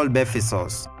di harol be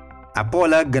Ephesus.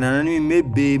 Apola ganana ni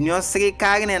mebe ni o sege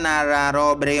kagne na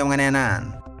raro brege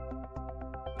nganenan.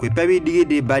 Kwe pebi digi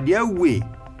de badia we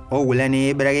o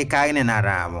wulani brege kagne na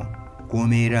rabo.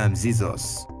 Kumiram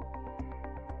Jesus.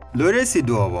 Lore si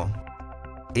dobo.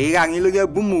 Ega ngiloge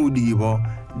bumu digi bo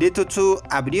de tutu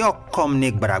abdio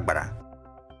komnik baragbara.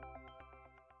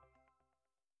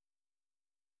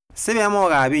 Sebe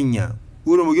moga abinya,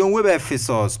 urumugion webe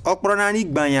Ephesus, okprona ni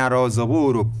gbanyaro zobo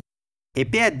Europe.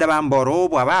 Epe dabamboro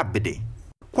bo ababede.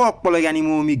 Kwa okpolo yani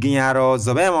mumi ginyaro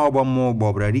zobe ma obo mo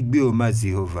bobra rigbe o ma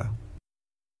Jehovah.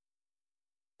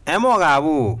 Emoga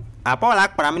abu, apola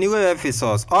akpara mini webe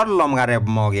Ephesus, orlom gareb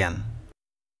mogian.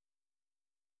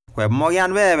 Kweb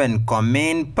mogian weben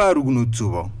komen parugnu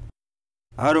tubo.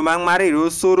 Arumang mariro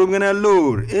sorum gana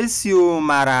lor esio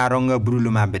mara ronga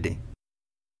brulu mabede.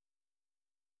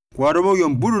 Kwarumo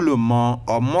yon brulu mo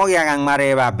o mogya gang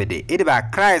mare babede.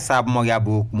 Ediba Christ ab mogya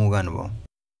buk muganbo.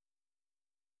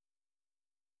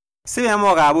 Sibe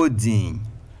moga abo din.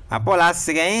 Apola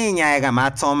sige nya ega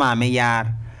matoma me yar.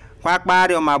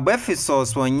 Kwakbari o mabwe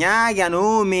Ephesus wo nya ya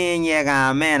no me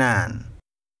nyega menan.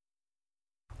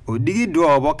 Odigi do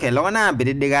obo ke lona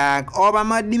bede diga oba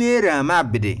madimera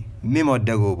mabede. Memo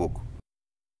dago book.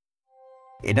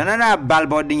 Idonara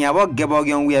balbo dinya wo gebo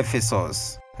gyon we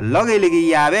Ephesus. Loge ligi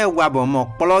yabe wabo mo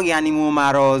plog animu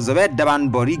maro zobe daban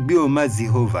borigbi o ma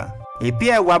Jehovah.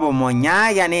 Epie wabo mo nya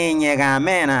ya ne nyega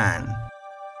menan.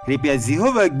 Ripia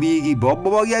Jehovah gbigi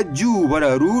bobo ya ju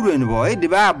bora rurun bo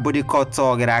ediba bodi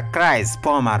kotogira Christ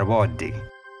pomar body.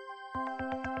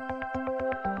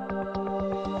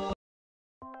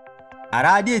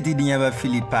 Aradi didinya ba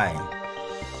Philippi.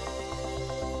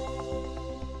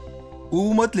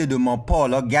 Ou motle de mon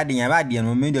Paul o gadi nyaba di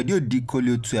no me dio di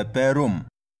kolio tu e perum.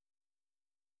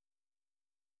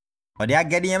 O dia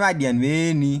gadi nyaba di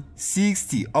ni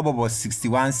 60 obobo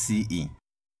 61 CE.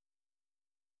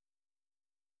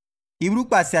 Ibru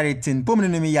pasiare tin pomne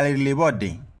no mi yale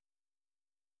lebode.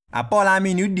 Apola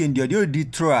mi ni dio di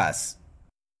Troas.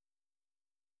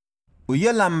 O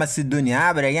yola Macedonia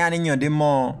abre yani nyode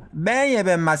mo ben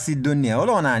yebe Macedonia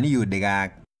olona ni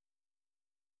yodega.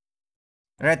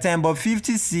 Retembo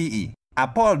 50 CE.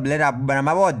 Apol bleda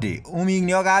baramabode.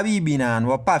 Umi oga bibinan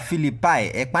wapa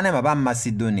Philippi ekpane maba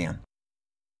Macedonia.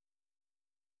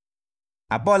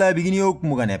 Apol bigini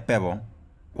okmugane pebo.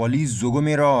 Kwali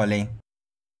zogomirole.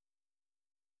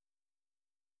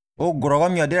 O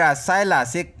grogom yodera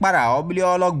Silas ekpara obli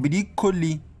olog bidi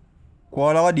koli.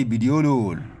 Kwalo di bidi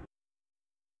olol.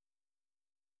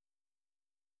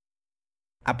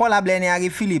 Apol ableni agi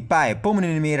Philippi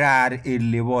pomuni mirar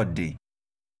lebode.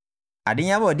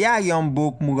 Adinya bo dia yon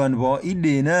bok mugan bo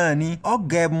ide na ni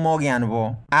ogeb mogyan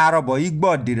bo arobo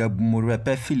igbo dire bumurwe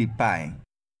pe Filipai.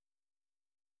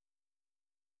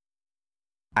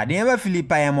 Adinya ba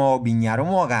Filipai mo binyaro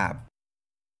mogab.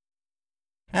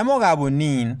 Emogabo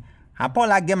nin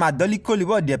apola gema doliko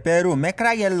libo de peru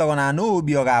mekra yelona no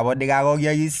obi ogabo de gago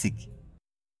yisik.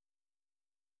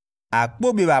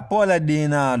 Akpo bi ba pola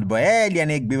dina bo elian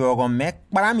egbe bo mek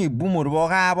parami bumur bo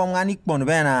gabo ngani kpon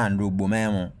bena ndugbo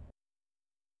memo.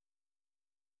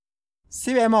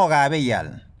 Sibe mo gabe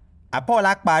yal.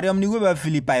 Apola akpariom ni weba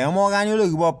Filipai mo gani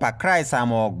ologibo pa Christ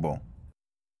amogbo.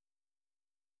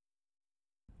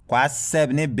 Kwa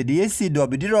seb ne bidiyesi do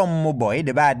bidiro mo boy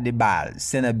de bad de bal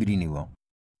sena birini wo.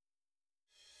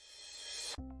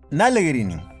 Na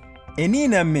legerini.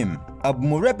 Enina mim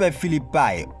abumurepe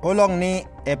Filipai olong ni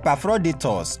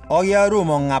Epaphroditos oya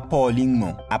rumo nga Pauling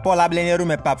mo. Apola blene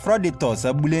rume Epaphroditos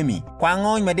abulemi. Kwa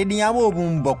ngon me de dinyabo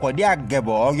bumbo dia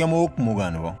gebo oya mo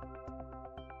okmugan wo.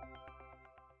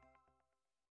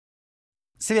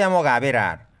 Sibe mo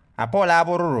gaberar. Apola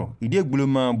abororo ide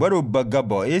gbuluma baro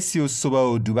bagabo esi osoba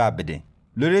oduba bede.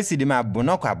 Loresi de ma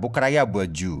bonokwa bukara ya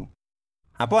boju.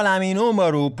 Apola mi no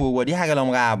maro po wodi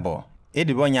hagalom gabo.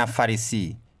 Edi bonya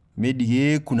farisi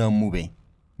medige kuna mube.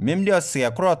 Memdi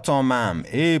ose kro tomam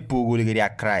po golegeri a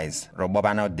Christ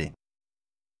robobana de.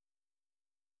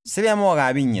 Sibe mo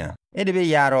gabinya edi be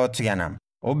yaro tuyanam.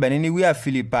 O benini wi a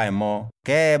Filipai mo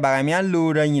ke bagamian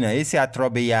lura nyina esi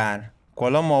atrobe yar.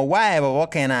 Kolomo wae bo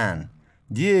kenan.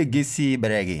 Die gesi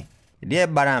beregi. Die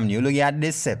baram ni ologi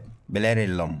adde sep beleri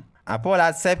lom.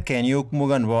 Apola sep ken yok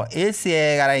mugan bo esi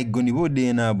gara igunibo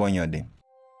de na bonyode.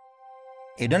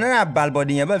 Idonana balbo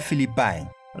di nyaba Filipai.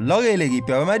 Loge legi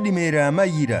pe ma dimera ma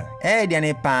yira.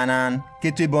 Diane panan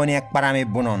ketwe boni ek parame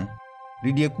bonon.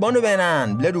 Ridi ek bono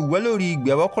benan bledu welori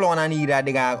gbe bo kolona ni ira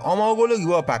diga omogologi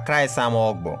bo pa Christ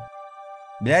amogbo.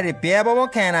 Bledi pe bo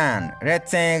kenan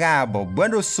retenga bo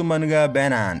bwendo sumanga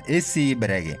benan esi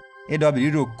beregi. Edo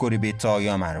bilido koribe to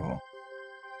yomarbo.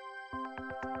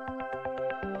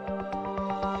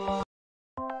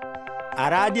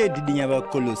 Aradia didinyaba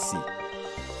Kolosi.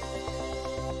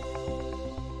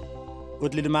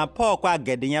 Otlidima po kwa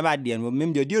gedinyaba dien wo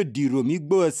memdio dio diro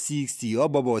migbo 60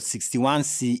 obobo 61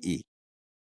 CE.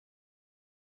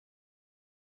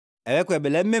 Ewe kwe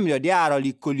bele memdio di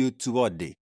aroli kolio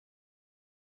tuwode.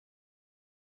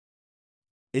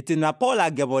 Etina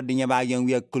Paula gebo dinyaba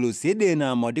yonwe Kolosi de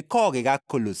na modi koge ga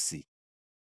Kolosi.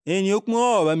 Eni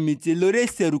okmo ba miti lore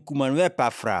serukuman we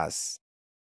Epafras.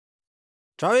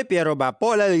 Trawe Piero ba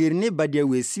Paula yirni badia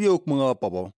we siwe okmo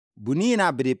opobo. Buni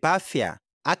na bide pafia,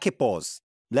 Akipos,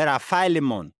 lera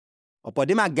Philemon.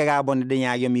 Opodima gaga bonde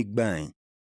denya yomi gban.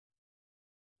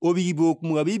 Obi ibo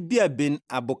okmo bi bia ben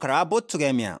abokra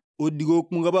botugemia. Odigo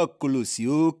okmo ba Kolosi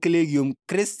o klegium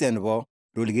Christian bo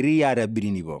roligiri yara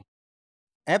birini bo.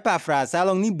 Epafras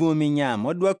along ni bominya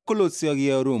modwa Kolosi ogi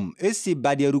Rome esi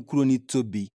badia rukuro ni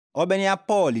tobi obenia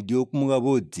Paul di okmuga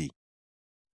bodi.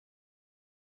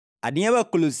 Adinyaba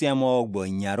Kolosi amogbo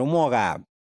nyaro mogab.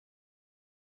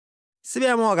 Sibe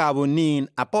amogab nin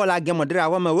Apola gemodra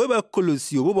wama weba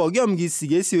Kolosi obo gyom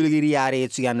gisige si oligiri yare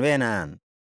tuyan wenan.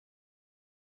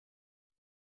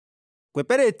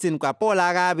 Kweperetin kwa Paula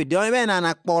agabi dion wenan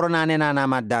akporo na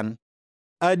madan.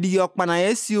 Adi yokpana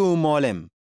esi umolem.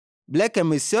 Bleke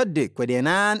misiode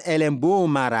kwedenan elembo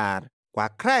marar kwa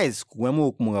Christ kuwemo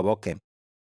okmunga boke.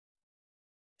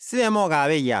 Sibe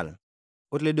mogabe yal.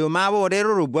 Otledo mabo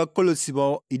rero bwa Kolosi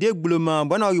bo ide gbuloma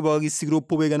bona ogibo gisigro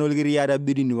pobega no ligiri yada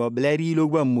bidini bo bleri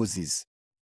logba Moses.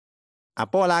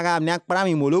 Apola aga amni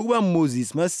akparami mo logba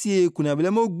Moses masie kuna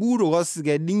blemo gburo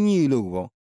gosige dinyi logbo.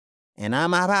 Ena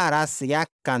mabara siga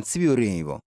kansibi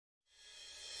orenbo.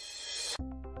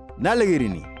 Na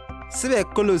ligirini. Sibe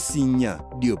Kolosi nya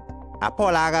diop.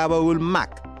 Apola aga ba ul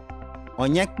Mak.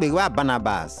 Onyek begwa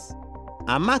Barnabas.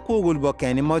 Amak wogul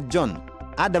bokeni mo John.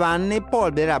 Adaba ne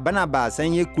Paul bera Barnabas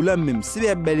enye kula mim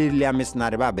sibe belili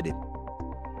amisnari babede.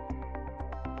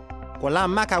 Kola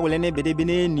Maka wulene bede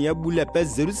bine ni abule pe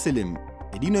Jerusalem.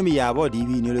 Edino mi yabo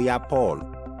divi nilo ya Paul.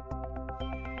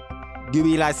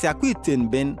 Diwi la siakwiten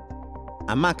ben.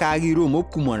 Amaka agi Rome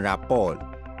okumon ra Paul.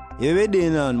 Ewe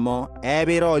denan mo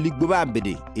ebero ligbo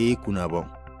babede kunabo.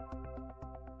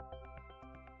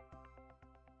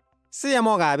 Siya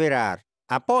mo gabirar.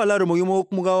 Apola rumo yumo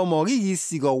okmuga omogi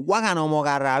yisigo wagano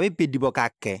moga rabe pedibo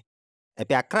kake.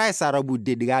 Epe a Christ arabu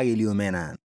dediga gelio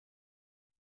menan.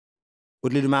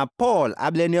 Utliduma Paul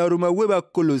ableni aruma weba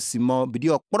Kolosi mo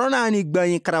bidio korona ni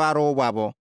gbanyi krabaro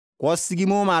wabo. Kwa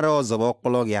sigimo maro zobo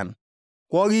kologyan.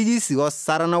 Kwa gigi sigo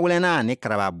sarana wulena ni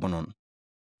krababonon.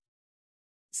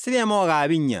 Sibe mo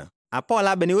gabinya.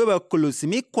 Apola beni weba kolosi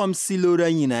mi kwam silora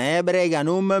yina ebrega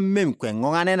no mem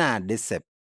kwengongane na desep.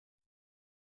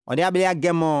 Odi abili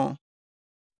agemo.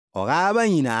 Ogaba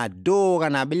yina adoga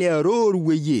na abili aror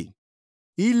weye.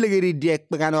 Ilegeri diek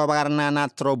pegano bagarna na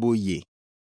trobo ye.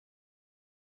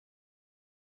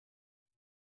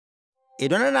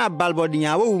 Idona na balbo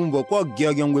dinyawo umbo kwa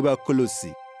gyogyong weba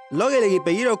kolosi. Logelegi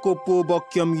pe yiro kopo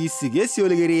bokyom yisige si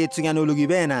olegeri etunganologi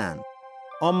benan.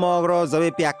 Omogro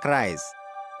zobe pia Christ.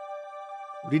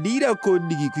 Ridira ko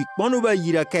digi kwik ponu ba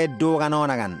yira ke doga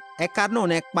nonagan. E karno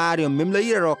nek pario mimla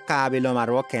yira rokabe lo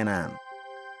marwo kenan.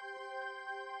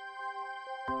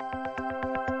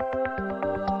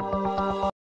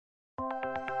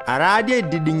 Aradie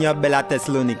didinya bela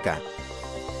Thessalonica.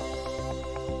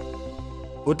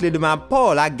 Otle de ma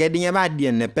Paul a gedinya ba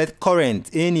dien ne pet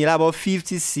Corinth eni labo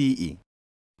 50 CE.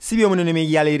 Sibi omunene me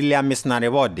yaleri a missionary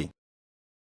body.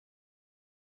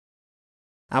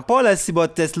 Apola sibo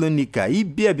Thessalonica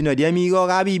ibia bino dia mi go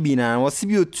gabi bina wo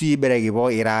sibi otu iberege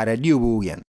bo irara di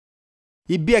obugen.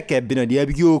 Ibia ke bino dia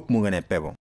bi ok mungane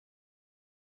pebo.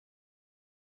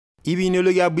 Ibi no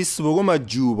loga bisbo go ma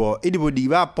jubo idibo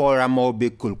diba Paul ramo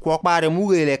bekul ko pare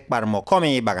mugelek parmo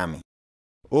come bagami.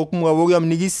 Ok mu wogam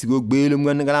nigi sigo gbelum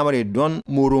gan galamare don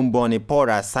morumboni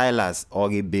Paul Silas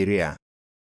ogi Berea.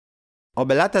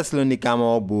 Obela Thessalonica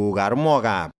mo bu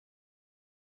garmoga.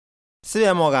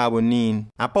 Sibe moga bonin,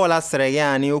 Apola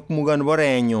sregani okmugan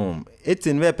borenyum,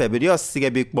 etin wepe bidios sige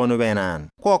bikbonu benan,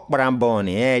 kwok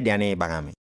bramboni diane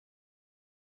bagami.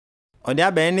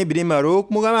 Odia beni bidima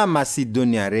okmugama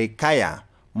Macedonia rekaya,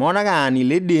 monaga ani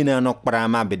ledina nok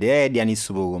brama bide diani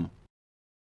subogum.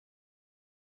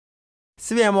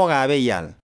 Sibe moga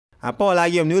beyal, Apola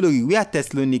yom niologi wia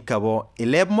Thessalonica bo,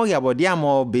 eleb moga bo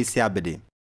diamo besi abede.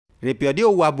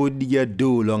 Repiodio wabo diga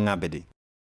do long abede.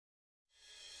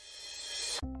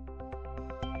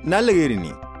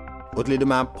 Nalegerini, otle de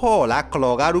ma Paul a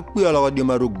kloga rukpi ologo di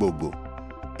ma rugbogo.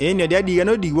 Enyo dia diga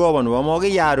no digwo won wa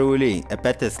moge yarole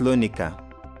e Thessalonica.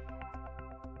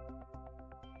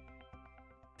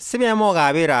 Sibe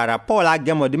moga birara Paul a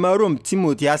gemo di ma rom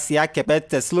Timothy asia ke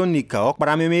Thessalonica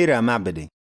okpara memera mabede.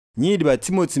 Nyi diba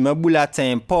Timothy mabula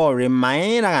ten Paul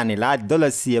remain ngani la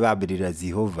dolasi e babedi da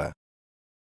Jehovah.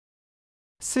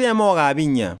 Sibe moga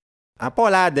binya.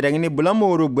 Apola adrengni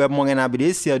bulamoro bwe mongena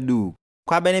bidesi adu.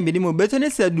 Kwa bene bidimu betone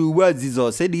se du wa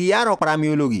zizo se di yaro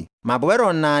pramiologi. Ma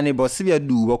bwero nani bo sibia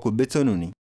du wako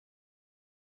betonuni.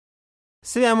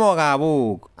 Sibia moga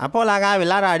buk. Apola gawe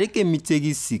lara rike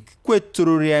mitegi sik. Kwe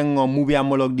tururi engo mubi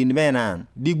amolog din benan.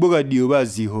 Digboga dioba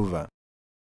Jehovah.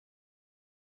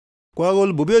 Kwa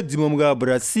gol bubio dimomga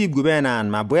brasi gubenan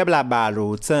ma bwebla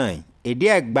balo tany. E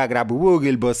diak bagra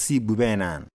bubogil bosi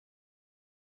gubenan.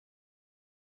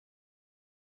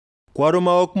 Kwa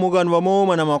ruma okmugan wa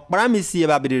moma na mokpramisi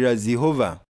eba bidira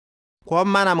Jehovah. Kwa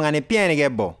mana mngane piene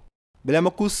gebo. Bila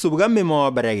mokusubuga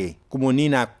mimo berege.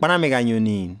 Kumunina kpanamega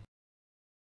nyunin.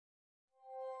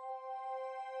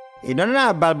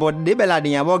 Idona balbo de bela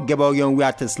dinyabo gebo yon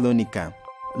wia Thessalonica.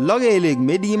 Loge ilig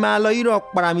medima lo iro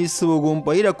kpramisi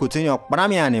wogumpo iro kutunyo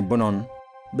kpramiane bonon.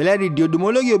 Bila di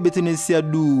diodumologi obetunisia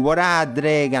du wara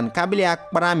adregan kabili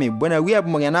akprami buena wia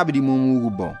mwanabidi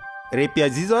mumugubo. Repia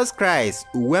Jesus Christ,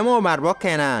 uwemo marbo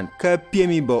kenan, ka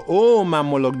piemi bo o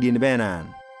mamolog din benan.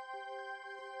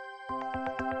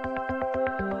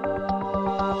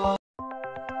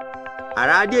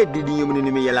 Aradie didi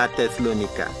yumuni mi yela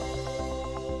Thessalonica.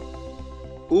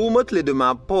 Umotle de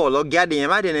ma Paul o gade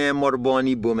yema dene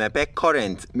morboni bome pe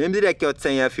Corinth, mem dire ke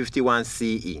otenya 51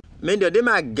 CE. Mendio de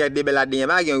ma gade bela de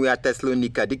yema gen wia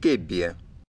Thessalonica dike bie.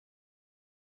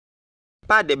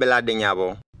 Pa de bela de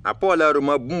nyabo. Apola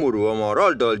ruma bumuru omo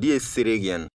rol dol die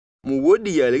sirigian. Mu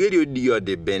wodi ya legedio dio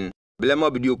de ben. Blema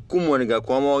bidio kumoniga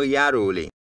kwa mo yarole.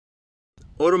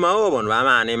 Oruma obon wa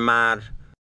mani mar.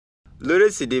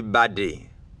 Loresi de bade.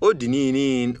 O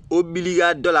dininin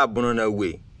obiliga dola bonona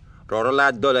we.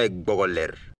 Rorola dola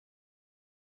ekbogoler.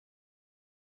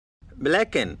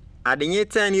 Bleken adinye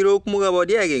tani ro kumuga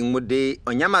bodi age mude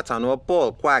onyamatano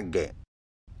Paul kwage.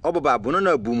 Oboba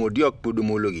bonona bumo diok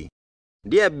pudumologi.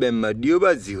 Dia bemma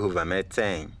dioba Jehovah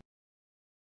meten.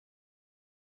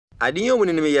 Adinyo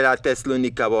munini me yela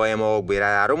Thessalonica bo emo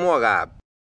ogbera arumoga.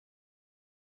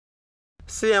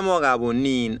 Se emoga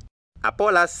bonin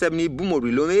Apola sebni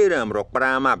bumori lomeram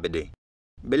rokpara mabede.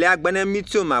 Bele agbane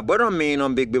mitio ma boron me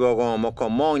non big bebogo mo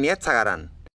komong ni etagaran.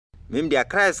 Mim dia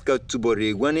Christ ka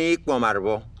tubori gwani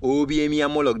ikpomarbo obi emi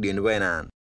amolog din wenan.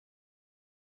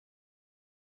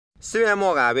 Se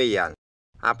emoga be yal.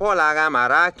 Apola aga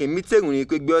mara ke mitenguni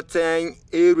kwegboten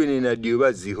eruni na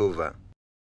dioba Jehovah.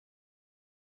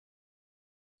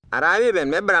 Arabe ben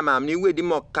mebra mamni wedi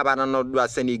mo kabana no do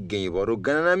asani genyibo ro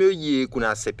ganana me oye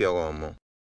kuna sepiomo.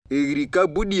 Igrika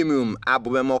budiemum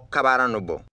abube mo kabara no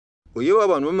bo. Oye wa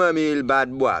bon ma mil bad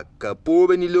boa ka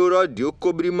pobe ni loro di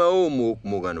okobri ma o mo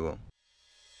ganwo.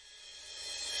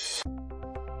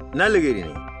 Na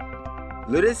legerini.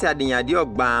 Lore si adinya di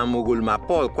ogba mogul ma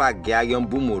Paul kwa gyagyon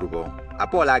bumurbo.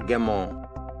 Apol agemo.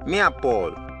 Mi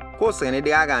Paul ko sene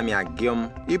de aga mi agyom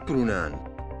iprunan.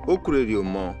 Okurerio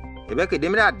mo. Ebe ke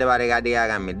demira adabare ga de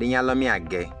aga mi dinyalo mi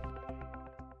agge.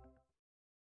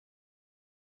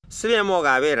 Sibe mo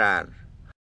ga berar.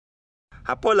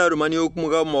 Apola rumani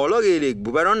okumuga molo gelek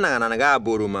bubaron na ga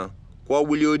boruma. Kwa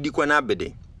wuli odi kwa na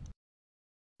bede.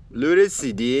 Lore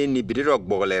si di ni bidirok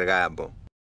bogoler ga abo.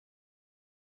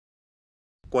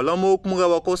 Kwa lomo okumuga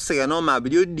wako segano ma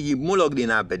bidio di mulog di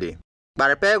na bede.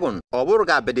 Barpegon obur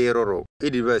ga bede roro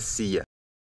idiba siya.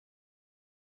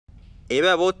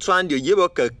 Ebe bo twandio yebo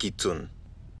ka kitun.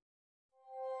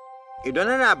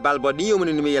 Idonera balbodi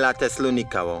yomuni ni yela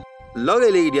Thessalonica wo.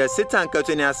 Logele dia setan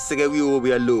katoni asegewi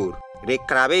obi alor. Re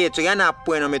krabe yetugana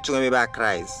pueno metugame ba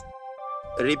Christ.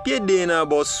 Repie dena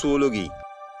bo sologi.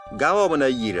 Gawo bona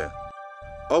yira.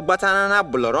 Ogbatana na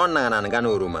bloron na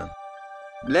ganoruma.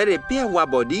 Blere pia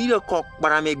wabodi ile kok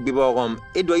barame gbibogom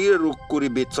edo yire rukuri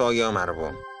betoyo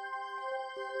marbo.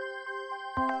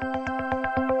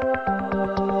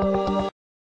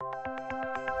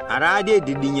 Arade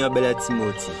didinya bela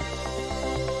Timothy.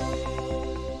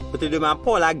 Ote ma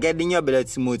Paul agedinya bela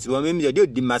Timothy wo memi de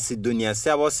di Macedonia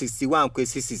 761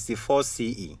 kwesi 64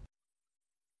 CE.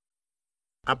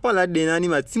 Apola de nani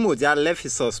ma Timothy a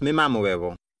Ephesus me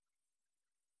mamwebo.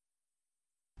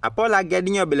 Apola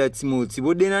gedinya bela Timothy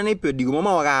bo de nani pedigo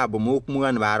mama waga abo mo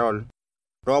okumuga nbarol.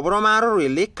 Robro maro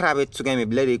le krabe tugame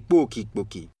blere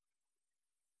kpoki.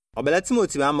 Obela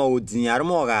Timothy ba ma odin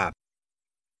armo ga.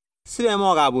 Sibe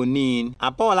mo ga bonin,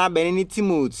 Apola benini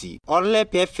Timothy, orle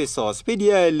pe Ephesus,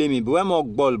 pedia elemi bo mo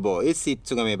gbolbo esi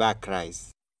tugame ba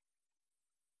Christ.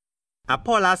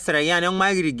 Apola sere yon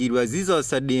magri girwa zizo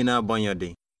sadina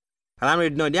bonyode. Alamre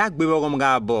no dia gbebogom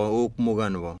ga bo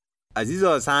okumuganwo.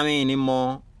 Azizo same ni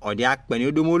mo odi akpeni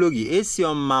odomologi esi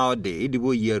on maode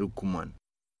idibo yerukumon.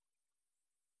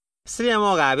 Sibe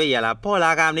mo ga be yala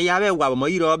Apola ga ne yabe gwa mo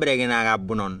yiro bregena ga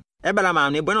bunon. Ebala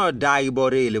mamni bono dai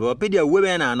bore lebo pedia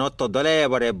webena no todole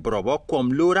bore brobo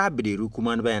kom lora bidi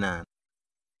rukuman bena.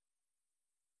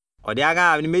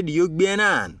 Odiaga avni medi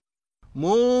yogbenan.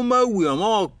 Mo ma wiyo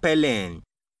mo pelen.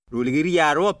 Ruligiri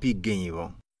yaro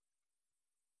pigenyibo.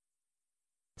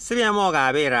 Sibe mo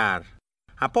ga berar.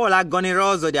 Apola goni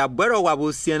rozo dia bwero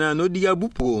wabu siena no dia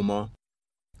bupu mo.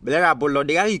 Belera bolo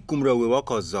diga hikumro wewo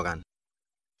kozogan.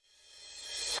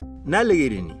 Na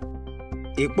legirini.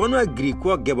 Ikpono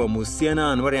agriko gebo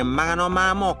musiena nwere magano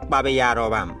mamo kpabe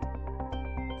yarobam.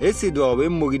 Esi do we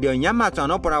mogide nyamata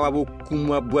no pora wabu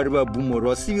kumwa bwerba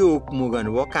bumoro sibi okumugan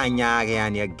woka nyaage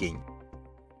ani again.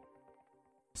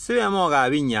 Sibe mo ga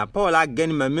binya Paul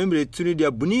again ma membre tuni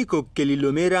dia buniko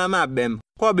kelilomera ma bem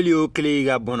ko bili o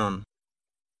kleiga bonon.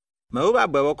 Ma oba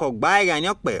bebo ko gbaiga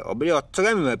nyokpe obili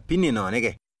otogami ma pini no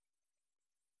nege.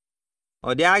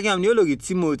 Odi agiam ni ologi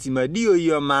Timothy ma di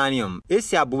oyo manium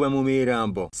esi abube mu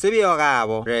merambo sebi oga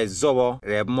abo re zobo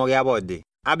re mogi abode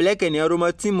ableke ni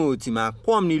aroma Timothy ma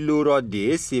kwom ni loro de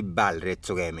esi bal re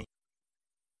tugeme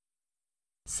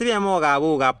sebi mo ga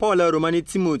abo ga Paul aroma ni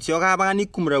Timothy oga ba ni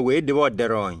kumra we de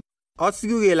boderoin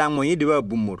osiguge la mo yi de ba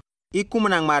bumur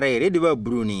ikumna ngmare re de ba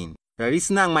brunin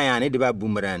risna ngmayane de ba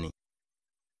bumrani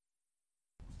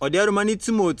odi aroma ni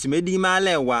Timothy medi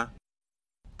malewa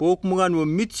Pok mugan wo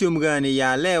mitium gani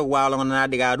ya le walong na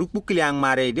diga rukpukli ang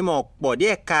mare di mo kpo di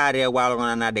kare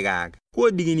walong na diga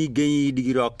ko digini genyi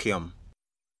digirokium.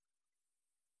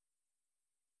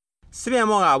 Sibe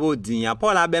mo ga bo dinya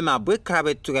Paula be ma bwe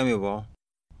krabe tugami bo.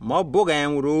 Mo boga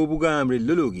yang ro buga amri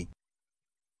lologi.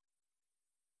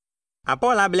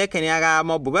 Apola blekeni aga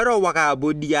mo bubero waka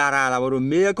bo diara la boro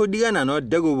me ko diga na no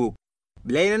dago bo.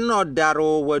 Blene no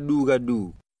daro waduga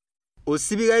du.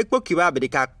 Osibiga ikpo kibabdi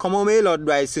ka komo me lo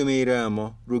dwa isomere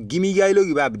mo ro gimiga ilo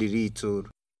kibabdi ritur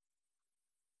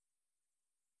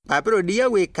papero dia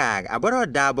we kag aboro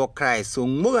dabo Christ so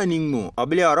ngmoga ningmo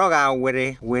obli oroga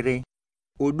were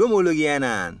odomologi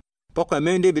anan poko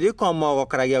mende bidi komo go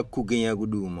kraga kugenya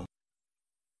gudumo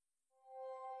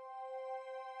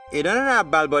edana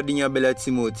balbo dinyo bela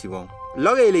Timothy won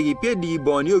loga elegi pe di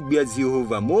boni ogbia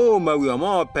Jehova mo mawi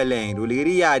mo pelen ro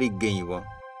liri yari genyibo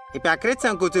Ipa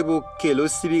kretan kotebo kelo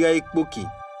sibiga ikpoki.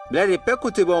 Blere pe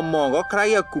kotebo mongo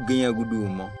kraya kugenya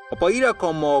gudumo. Opo ira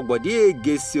komo gbodi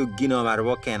gesio gino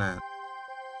marbo kena.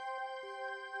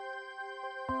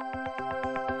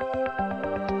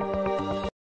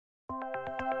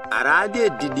 Arade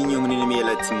didi nyomni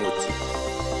mela Timothy.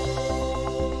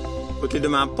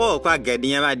 Otidoma Paul kwa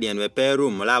gadinya ba dien we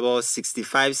Perum labo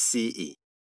 65 CE.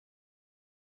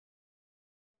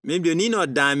 Mebio ni no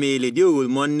dame le dio ul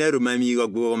monne rumami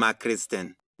gogbo ma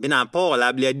Christian. Bina Paul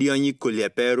lablia di onyi kolie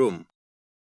Perum.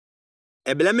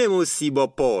 Ebele memo sibo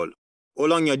Paul.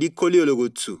 Olonyo di kolie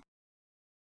ologotu.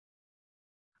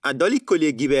 Adoli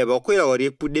kolie gibebo kwe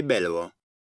ori pude belwo.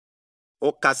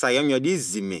 O kasa yonyo di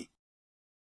zime.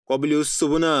 Kobili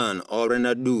usubunan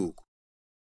orena duk.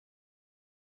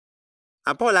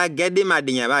 Apola gede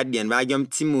madinya ba dien ba jom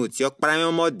Timothy ok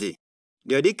prame mode.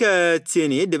 Diodi ke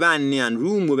tieni de ba nian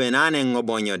rumo benane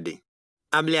ngobonyode.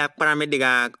 Abli ak prame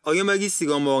diga oyomagi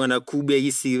sigomo na kube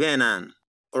gisi venan.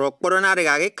 Oro korona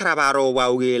diga ke krabaro wa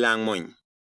uge lang moy.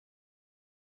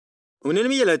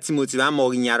 Unenmi yela Timothy ba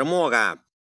mo nyar mo ga.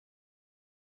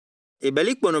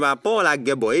 Ebelik pono ba Paula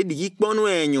gebo edigi kponu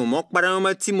enyo mok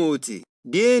prame Timothy.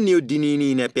 Dieni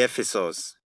odinini ne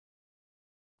Ephesus.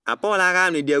 Apola ga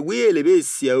ni de wele be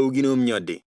sia oginom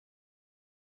nyode.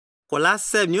 Kola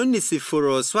seb ni oni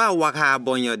siforo swa waka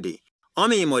abonyode.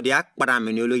 Omi modi akpara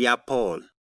menolo ya Paul.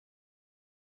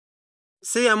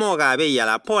 Se ya moga be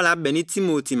yala Paul abeni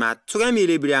Timothy ma tuga mi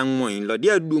lebri angmoin lo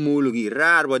dia dumologi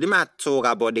rar bodi ma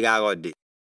toga bodi ga gode.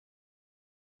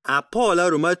 A Paul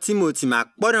aroma Timothy ma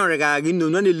kporon rega gi no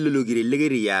ni lologiri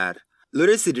legiri yar.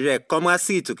 Lore sidire koma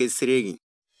situ ke siregi.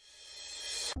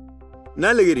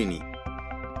 Na legiri ni.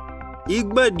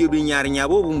 Igba diobri nyar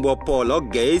nyabo bumbo Paul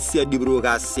oge esi adibro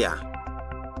gasia.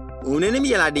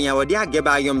 Unenemi yala dinya wadi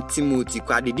ageba yom Timothy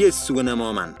kwa didi sugana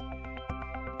moman.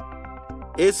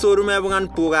 Esoru mebungan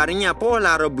pogarinya Paul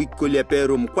arabu kolie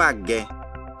Perum kwa ge.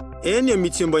 Eni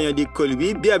mitimbonya di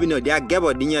kolbi biabino di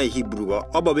agebo dinya Hebrew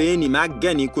obobe eni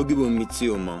magani kogibo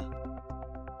mitiomo.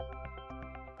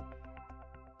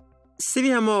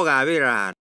 Sibia moga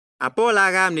vera.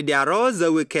 Apola gam ni dia roza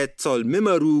weketol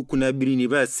memaru kuna birini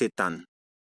ba Satan.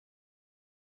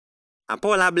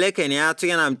 Apola bleke ni atu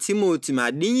yanam Timothy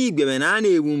ma dinyi gbebenane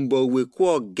ewumbo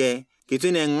wekwo ge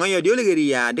kitune ngoyo di olegeri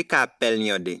ya dika pel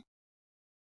nyode.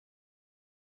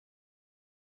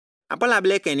 Apola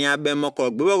bleke ni abe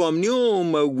moko gbogom ni o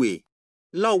mawe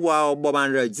lo wa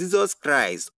obobanra Jesus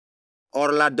Christ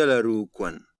or la dolaru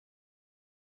kwon.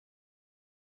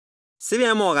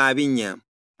 Sibia moga binya.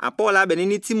 Apola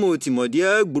benini Timothy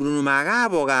modia gburu maga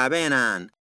boga benan.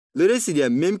 Lore si dia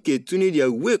memke tuni dia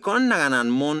we kon naganan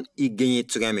mon igenye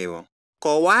tugemewo.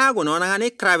 Ko wa go no nagane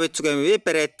krabe tugemewe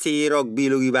pereti rok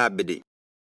bilogi babede.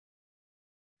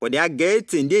 Podia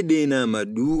gate ndede na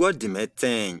madugo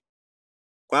dimeten.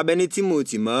 Kwa beni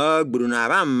Timothy ma gburu na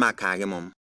ba makage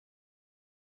mom.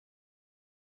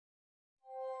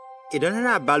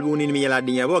 Idonera balbuni mi yala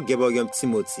dinya bo gebo yom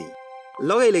Timothy.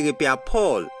 Loge lege pia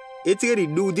Paul etigeri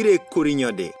du dire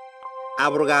korinyode.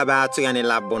 Abroga ba tuyane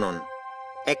labonon.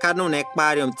 Ekano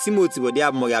nekparium Timothy bodi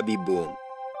abmoya bibo.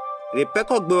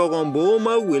 Repeko gbogon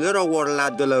boma welero worla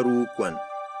dolaru kwan.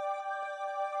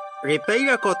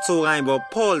 Repega kotoga bo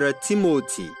Paul ra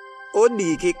Timothy.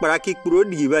 Odi ki kpara ki kpuro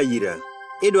di ba yira.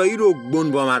 Edo iro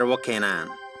gbon bo marwo kenan.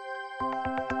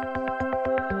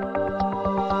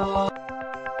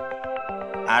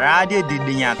 Arade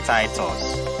didinya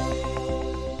Titus.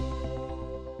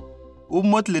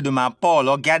 Umotli do ma Paul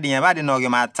o gadinya ba de no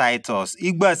ma Titus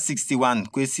igba 61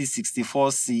 kwesi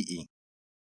 64 CE.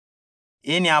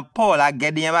 Eni a Paul a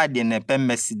gadinya ba de ne pe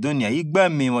Macedonia igba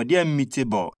memo de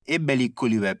mitebo ebeli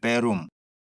koliwe Perum.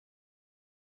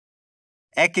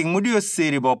 Eking mudio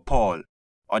seribo Paul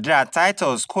odra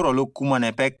Titus korolo kuma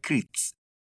ne pe Crete.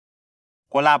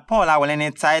 Kola Paul a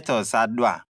welene Titus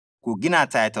adwa ku gina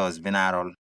Titus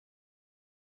binarol.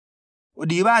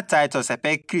 Odiba Titus e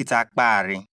pe Crete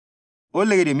akpari.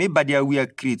 Olegede mi badia wi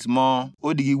Crete mo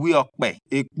odigi wi okpe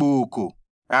ekpoko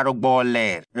rarogbo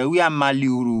ler rewi amali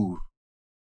uru.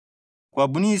 Kwa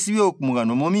buni isi wi okmuga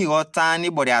no momi gota ni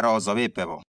bodi arozo be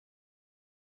pebo.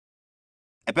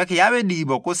 Epeke yabe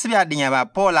dibo ko sibi adinya ba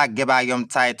Paul ageba yom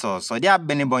Titus odi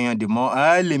abeni bonyon di mo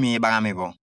alemi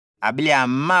bagamebo. Abili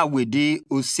amma wedi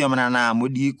osiomna na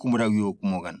modi kumura wi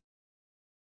okmugan.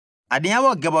 Adinya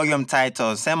bo gebo yom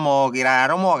Titus emo gira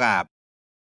romoga.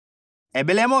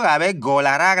 Ebele mo gabe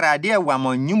gola ragra dia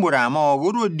wamo nyumbura mo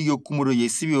guru dio kumuro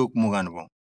yesibi okmuganbo.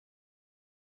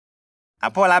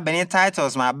 Apola beni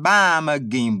Titus ma ba ma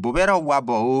game bobero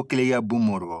wabo o kleya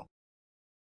bumurbo.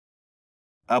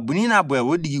 Abunina bwe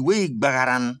wodi we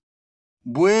gbagaran.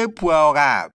 Bwe pua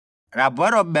oga.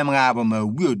 Raboro bemgabo ma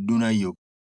wi oduna yo.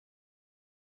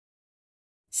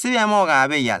 Sibe mo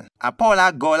gabe yal.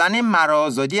 Apola gola ni maro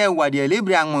zodie wadi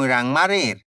libri angmurang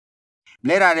marir.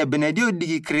 Blera de benedio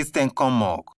digi Christian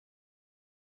komok.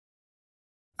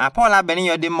 Apola beni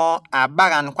yodimo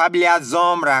abagan kwablia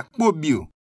zomra kpobio.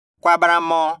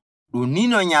 Kwabaramo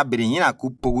runino nyabiri nyina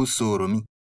kupogu soromi.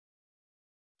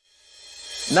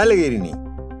 Nalegerini.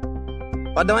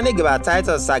 Odamane geba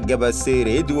Titus sageba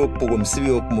sere eduwo pogum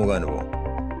sibi okmuganwo.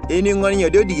 Eni ngoni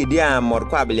yodio digidi amor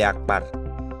kwabli akpar.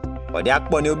 Odi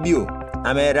akponi obio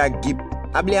amera gip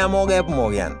abli amogep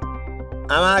mogyan.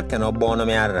 Ama kano bono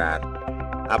me arar.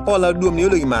 Apola duom ni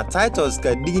ologi ma Titus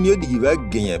ka digini odigi ba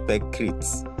genye pe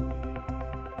Crete.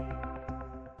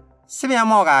 Sibi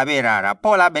amoga abirara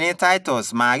Apola beni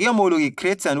Titus ma agyo mologi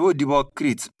Cretan wo dibo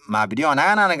Crete ma bidio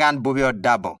na gan bobio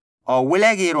dabo. O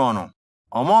wilegi rono.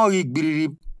 Omogi gbiriri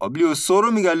obli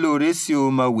osoro miga lore si o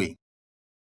mawe.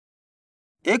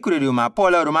 Ekureri ma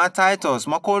Apola roma Titus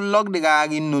mako logdiga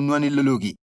agi nonwani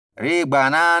lologi.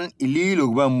 Regbanan ililo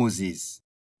gba Moses.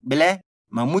 Bele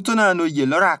ma mutuna no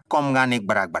yelora komgani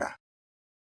gbaragbara.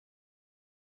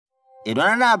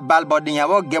 Edwana balbodi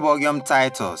nyabo gebogyom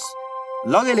Titus.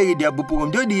 Logelegi dia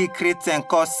bupugum dio di Cretan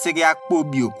ko sigi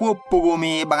akpobio ko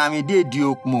pogomi bagami de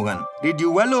diok mugan. Ridi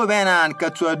welo benan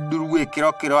katwa durwe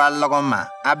kiro allogoma.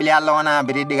 Abli allogona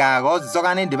biri diga go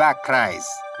zogani diba Christ.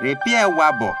 Repie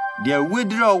wabo dia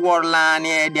widro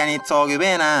warlani diani togi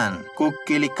benan ko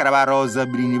kili karabaroza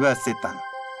brini ba setan.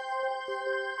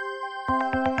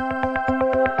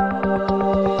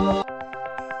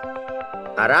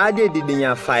 Arade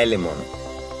didinya Philemon.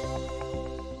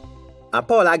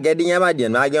 Apola gedinya ba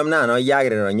dien magam na no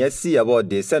yagre no nyasi abo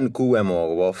de sen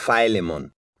kuwemo bo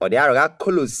Philemon. Odi aroga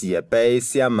Colossia pe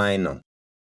Asia Minor.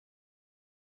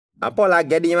 Apola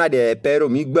gedinya de pero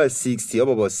migba 60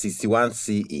 obo 61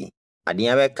 CE.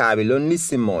 Adinya be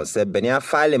Onesimus e benia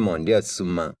Philemon de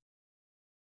suma.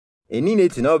 Eni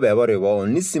neti no be bore bo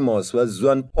Onesimus was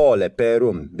zuan Paul e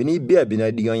perum bini bia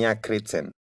bina digonya Cretan.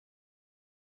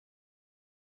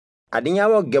 Adinya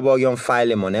wo gebogyom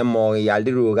Philemon e mo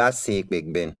yaldiru ga sekbek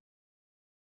ben.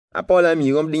 Apola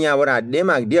mi gom dinya wora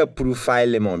demak dia puru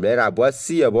Philemon be rabwa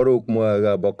si aboro okmo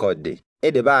ga bokode.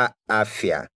 E deba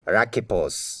afia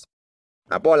Rakipos.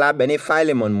 Apola beni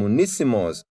Philemon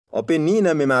Onesimus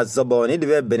openina me mazoboni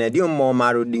deve benedio mo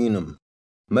marudinum.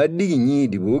 Madigi nyi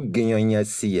dibo genyonya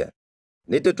sia.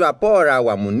 Letoto apora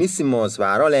wa Onesimus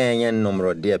va role nyen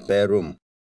nomro de perum.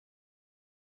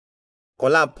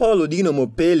 Kola Paulo dino mo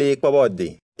pele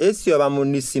kwabode. Esi oba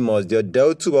Onesimus dio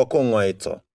dautu wakongo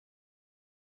eto.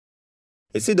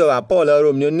 Esi do wa Paulo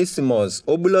rom ni Onesimus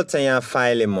obulo tanya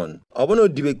Philemon. Obono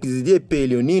dibe kizidie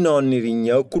pele onino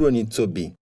onirinya okuro ni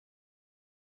tobi.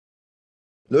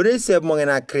 Lore seb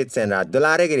mongena Cretan ra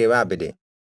dolare gere wabede.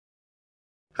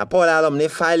 Apola alom ne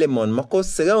Philemon mako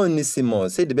sega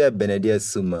Onesimus se dibe benedia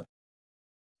suma.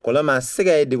 Kola ma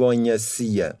sega edibo nya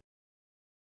siya.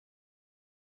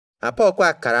 Apo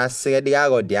kwa kara sega diga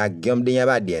go dia gyom de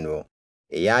nyaba dienwo.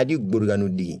 E ya di gburganu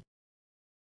di.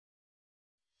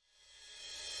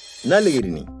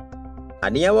 Nalegirini.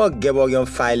 Adinya wo gebogyom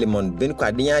Philemon ben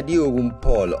kwa dinya di ogum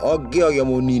Paul o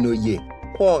geogyom onino ye.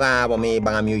 Kwa ga abo me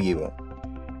bangami oyebo.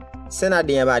 Sena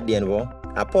dinya ba dienwo.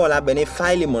 Apola beni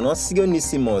Philemon o sigo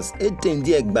Onesimus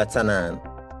etendi egbatanan.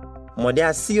 Mode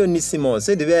a sigo Onesimus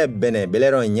e debe bene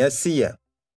belero nya siya.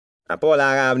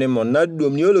 Apola agabne mon na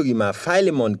domniologi ma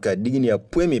Philemon ka digini ya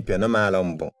puemi piano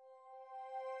malombo.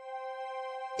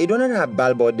 Idona na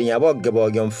balbo dinya bo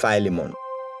gebogyom Philemon.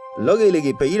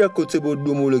 Logelegi pe ira kotebo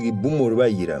domologi bumorba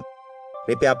yira.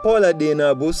 Repe Apola de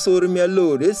na bo sormia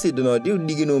lore si dono di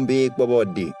diginombe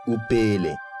ekbobode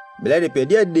upele. Belade pe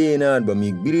dia de na bo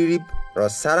mi gbirip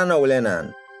rosara na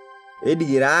ulenan.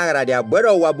 Edigira agra dia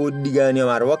bwero wabo digani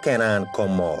marwo kenan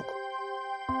komok.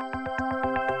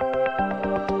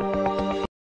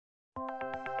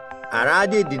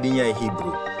 Arade didinya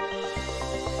Hebrew.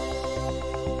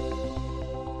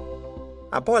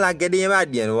 Apola gedinya ba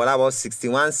dien wala bo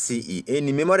 61 CE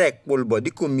eni memore ekpolbo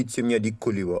di komitium yo di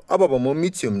koliwo. Obobo mo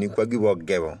mitium ni kwa gibo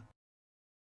gebo.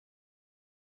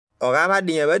 Ogaba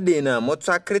dinya ba dena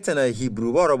motwa Cretan na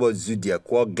Hebrew borobo zudia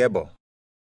kwa gebo.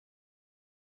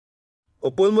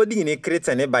 Opol mo digi ni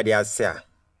Cretan ne badi asia.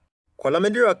 Kola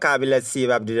mediro kabila si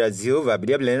babdira Jehova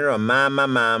bidia blenero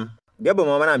mam. Gebo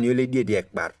mo manam yole di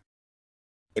ekbar.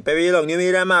 Epewe long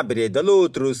nyumira mabre dalo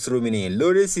otro stromini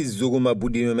lore si zuguma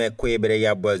budino me kwebere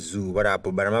ya bazu bara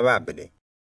po barama babede.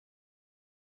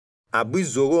 Abu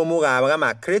zogo mo ga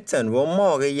ma Cretan wo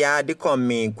mo ga ya de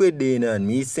komme kwede na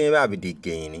mi sen babede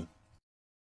geni.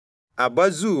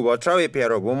 Abazu wo trawe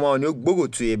pero bo mo ni ogbogo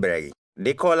tu ebregi.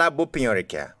 De kola bo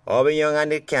pinyorika. Obe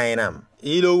yongande kainam.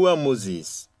 Ilo wa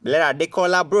Moses. Blera de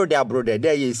kola brother de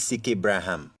ye sik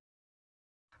Abraham.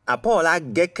 Apola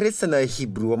ge Cretan na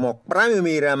Hebrew mo prami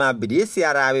mira ma bidi si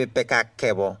arabe peka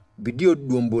kebo bidio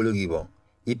duombolo gibo.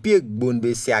 ipi egbon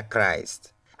besia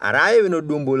Christ. Araye no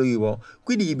dombolo yibo,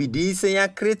 kwidi ibidi se ya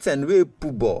Christian we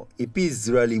pubo, ipi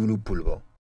Israeli wulu pulbo.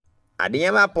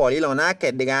 Adiyama Paul ilona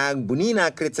kedega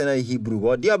bunina Christian Hebrew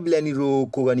bo diobleni ro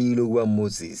kogani ilowa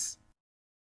Moses.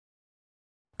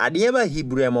 Adiyama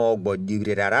Hebrew mo ogbo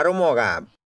digrera raromogab.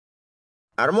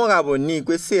 Armogabo ni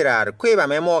kwesirar kweba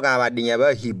memogaba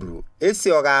adiyama Hebrew.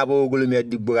 Esi ogabo ogulumia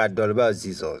digboga dolba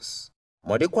Jesus.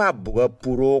 Modi kwa buga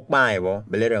puro kpaibo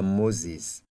belera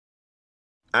Moses.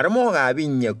 Armogabi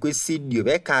nya kwesi dio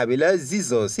beka bela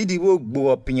Jesus idibo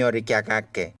gbo pinyori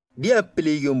kakake. Dia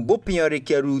pligum bo pinyori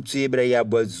kerutu ebre ya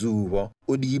bazuwo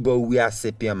odibo wi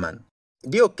asepiaman.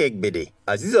 Dio kekbede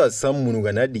Jesus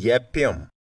sammunuga na dia piam.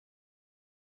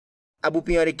 Abu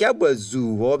pinyori ka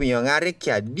bazuwo binyongare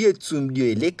kya die tum dio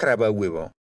ele kraba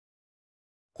webo.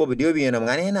 Ko dio binyonam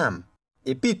ngane nam.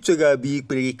 Epi tsuga bi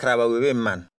kpiri kraba webe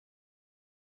man.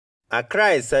 A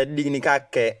Christ a dignika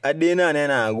ke adena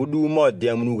nena gudu mo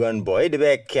diamnugan boy de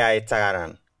be kya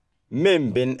itagaran.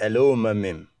 Membin eloma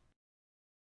mem.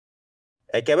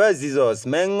 Ekeba Jesus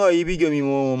mengo ibigo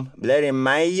mimum blere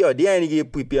mai yo diani ge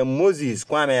pupia Moses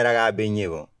kwa meraga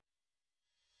benyevo.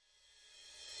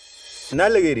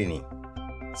 Nalegerini.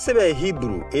 Sebe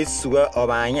Hebrew esuga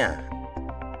obanya.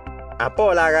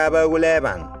 Apola gaba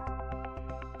guleban.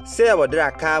 Sebo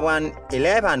dra kawan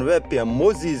 11 wepia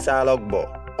Moses alogbo.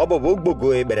 Obo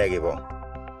bogbo eberegebo.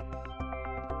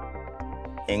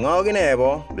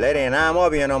 Engoginebo blere na mo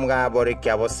bionom ga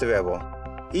borikya bosebebo.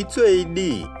 Itu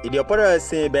idi idiopora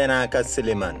se bena ka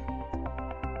Suleiman.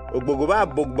 Ogbogo ba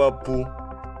bogba pu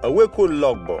aweku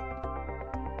logbo.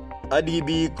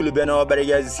 Adibi kulubena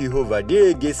oberega Jehova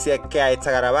de gese kai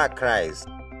tagaraba Christ.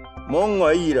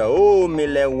 Mongo ira o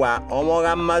milewa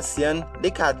omoga masian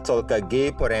de katolka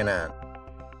ge porena.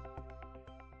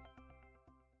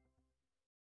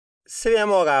 Sebe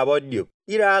moga bodio.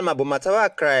 Ira alma bumatawa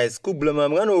Christ kubloma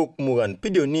mgano okumugan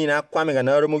pidio nina kwame ga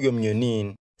naro mugyo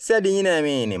mnyonin. Sedi yina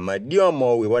mini ma dio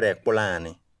mo we wore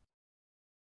kulani.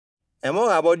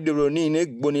 Moga bodio nini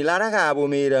gboni lara ga abo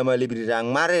meira ma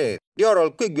libirang mare. Dio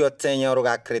rol kwigyo tenya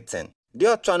roga kreten.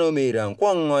 Dio twano meira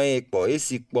nkwongo ekpo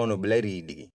esi kpono bleri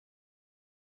digi.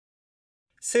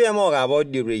 Sebe moga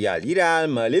bodio real. Ira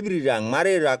alma libirang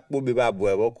mare rakpo biba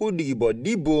buebo kudigi bo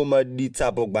dibo ma di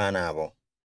tapo gbana abo.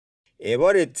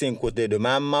 Ebore tinkote do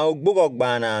mama ogbogo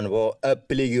gbana anbo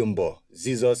apligumbo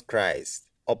Jesus Christ.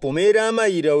 Opomera ma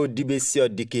ira odibesio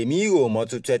dikemigo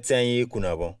motutwetenye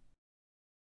kunabo.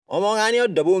 Omongani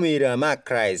odobo mera ma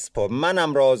Christ po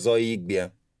manamro zo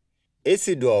igbia.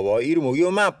 Esi dobo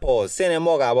irumogyo ma Paul sene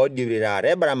moga abo dibrira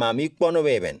rebra mami kpono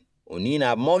beben.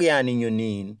 Onina mogya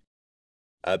ninyonin.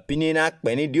 Apinina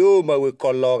kpeni dio ma we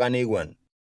kolloga negwan.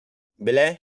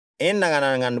 Bele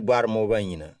ennaganangan bar mo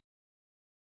banyina.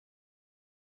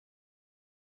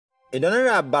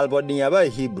 Idonera balbo dinyaba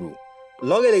Hebrew.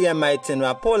 Logelige maiten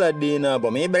wa Paula dina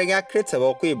bo me berga kreta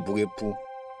bo kwe bugepu.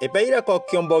 Epeira ko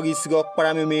kyombogi sigo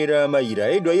paramemera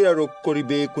maira edo ira ro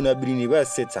koribe kuna brini ba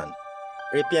Satan.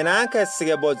 Repiana anka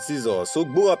sige bo zizo so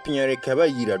gbo pinyere kaba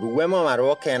ira du wema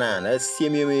maro kenan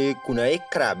asiememe kuna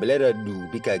ekra belera du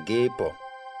bika gepo.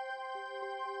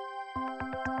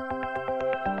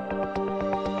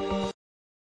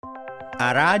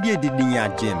 Aradia didinya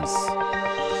James.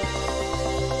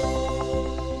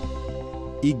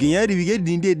 Igenya ribige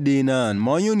dinde denan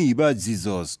moyoni ba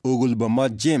Jesus ogulbama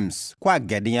James kwa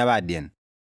gedinya badien.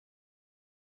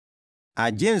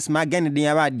 A James magani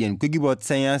dinya badien kwigibo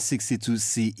 1062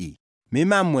 CE.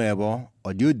 Mema mwebo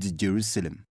odio di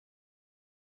Jerusalem.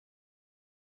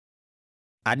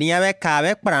 Adinya we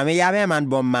kawe kprame yabe man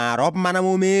bo marop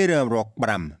manamo merem rok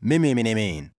pram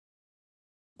mememenemen.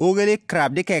 Ogele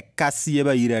krab de ke kasiye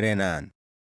ba yira renan.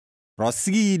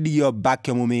 Rosigi diyo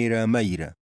bakke mo merem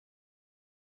mayira.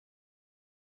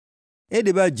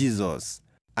 Edeba Jesus.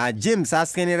 A James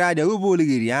askeni radio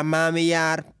uboligiri amame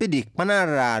yar pedik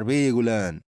panarar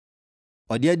begulan.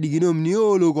 Odia diginom ni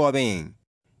olo goben.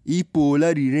 Ipo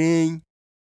la rireng.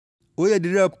 Oya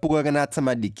dira poga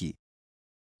ganatama diki.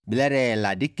 Bilare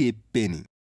la diki penny.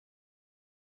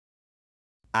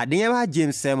 Adinyama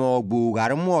James emo ogbu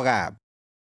garmogab.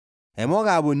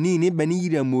 Emogabo nini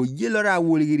benira mo yelora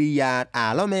woligiri yar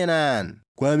alomenan.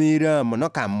 Kwamira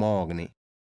monoka mogni.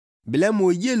 Bile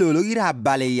mo yelo logira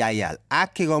bale yayal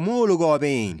akego mo logo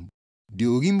ben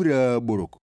diogimra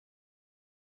borok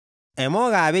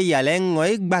emoga be yalengo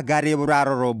igbagare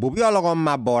buraro bobiologo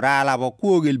mabora la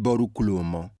bokuogel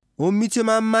borukulumo o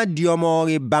mitima madiomo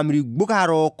ge bamri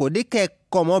gbukaro ko dike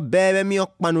komo bebe mi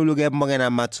okpanologe mogena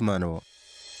matumano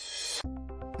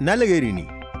nalegerini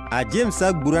a James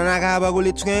agburana ga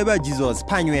bagole tukeba Jesus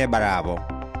panwe barabo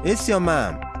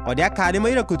esioma Odia kade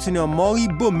moira kutini mori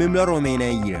bo memlo romena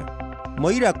yira.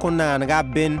 Moira kona nga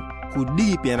ben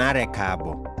kudi pianare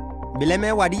kabo.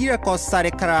 Bileme wadira ko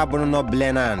sare karabo no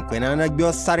blenan kwena na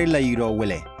bio sare la yiro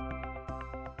wele.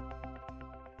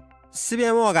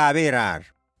 Sibe mo ga berar.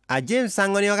 A James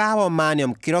sangoni ga ho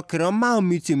manium kiro ma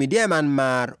mutu mi de man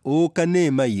mar o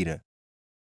kane mayira.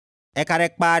 E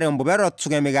karek pare on bobero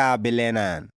tsugemi ga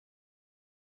belenan.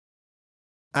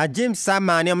 A James sa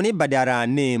manium ni badara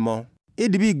nemo.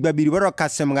 Idbi gbabiri waro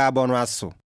kasem ga bonu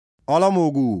aso.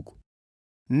 Olomogu.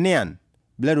 Nian,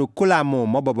 bledo kula mo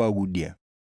mobaba gudia.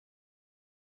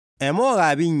 Emo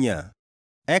ga binya.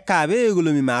 E ka be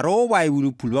gulumi maro wa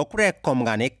iwuru pulwa kure kom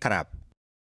ga ne krab.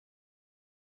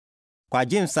 Kwa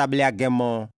James ablia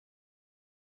gemo.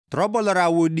 Trobolora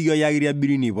wo diga yagiria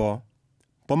birini bo.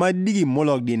 Poma digi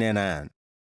molog dinenan.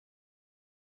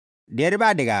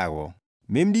 Derba degago.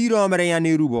 Mem di romere ya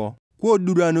ne rubo. Ko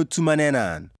durano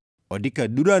tumanenan. Odika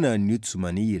durana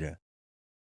nutumanira.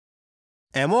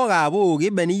 Emo ga bo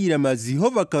gibenira ma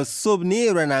Jehova ka sob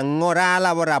nira na ngora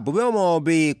ala wara bube mo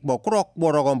be bokrok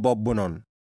borogon bobunon.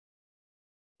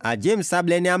 A James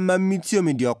ableni amma mitio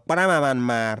mi diok paramaman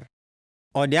mar.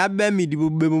 Odi abbe mi dibu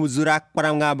bemu zurak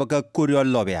paramga baka korio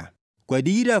lobya. Kwa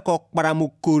dira kok paramu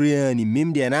koreani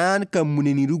mim dianan ka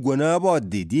muneni rugwana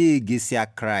bodi die gesia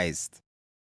Christ.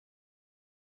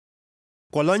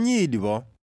 Kolonyi dibo.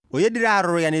 Oye dira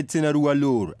aro ya netina ruwa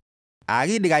lor.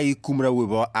 Agi diga yikumra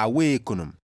webo awe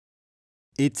ekonum.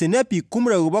 Itinepi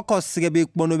kumra webo kosgebe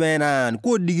kpono benan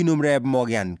ko diginum reb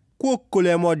mogyan. Ko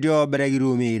kole modio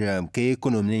beregiru miram ke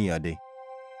ekonum ninyode.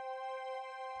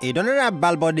 Idonera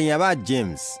balbo dinya ba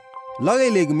James. Loge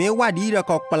legme wadira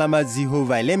kok palama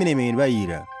Jehova elemine men ba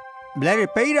ira. Blare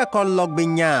peira kon log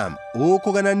benyam o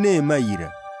kogana ne ma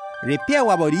ira. Repia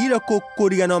wabodira ko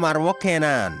korigano marwo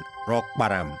kenan rok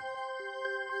param.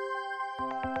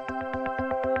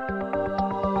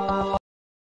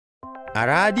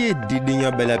 Aradi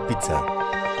didinya bela pizza.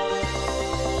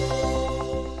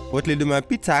 Wotle duma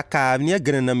pizza ka vnia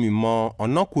grana mi mo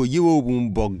onoko yewo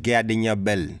bumbo gadinya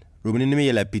bel. Rumini nime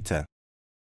yela pizza.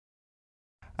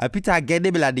 A pizza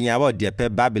gede bela dinya bo diepe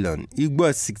Babylon. Igbo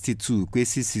 62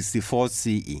 kwesi 64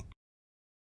 CE.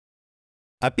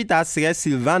 A pizza sige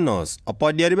Silvanus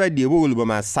opo dieriba diebo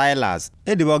uluboma Silas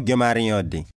edibo gemari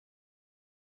yodi.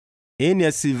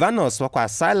 Enya Silvanus wakwa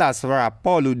Silas wara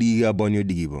Paul diga bonyo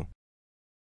digibo.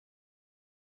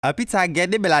 A pizza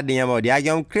gede bela dinya bo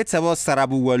diagam kretebo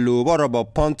sarabu walo borobo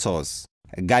Pontus,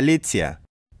 Galatia,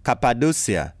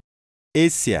 Cappadocia,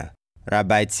 Asia,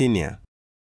 Rabaitinia.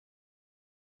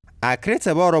 A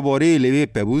kretebo robore lewe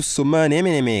pebu suma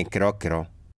neme kiro.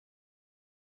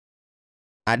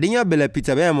 A dinya bela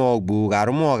pizza be mo gbu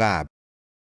garumo gab.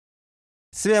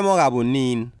 Sibe mo gabu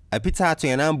nin. A pizza to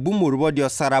yana bumur bodio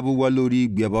sarabu walori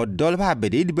gbebo dolba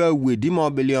bede diba wedi mo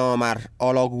beliomar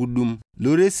ologudum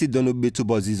lore si donu betu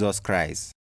bo Jesus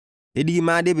Christ. Edi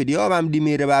made bede obam di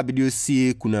mere ba bedio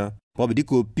sie kuna bobdi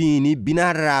ko pini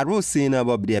binara ro sena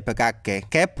bobdi peka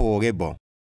kepo gebo.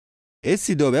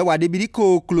 Esi do be wade bidi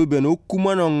ko klube no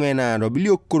kumano ngena do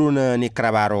bilio corona ni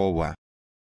krabaro wa.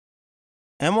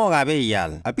 Emo gabe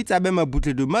yal, a pizza be ma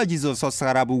bute do ma Jesus so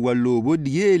sarabu walo bo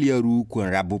dieli aru kun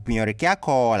rabu pinyore kya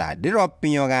kola, de ro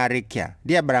pinyoga rekia,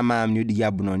 de Abraham ni di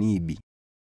abunoni ibi.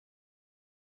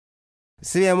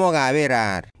 Sibe mo gabe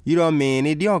rar, iro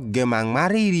meni di oggemang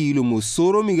mariri lu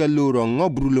musoro miga loro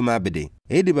ngobrulu mabede,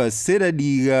 ediba sera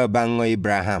diga bango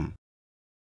Abraham.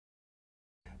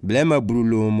 Blema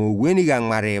brulu mo weni gang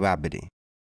mare babede.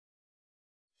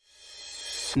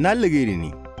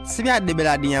 Nalegirini. Sibi ade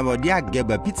bela dinya bo dia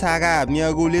geba pitaga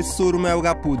miago le soruma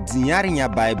uga po dinyari nya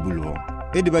Bible.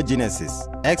 Ediba Genesis,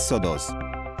 Exodus,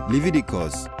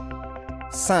 Leviticus,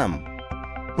 Psalm,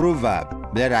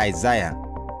 Proverb, bela Isaiah.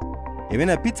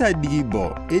 Ebena pita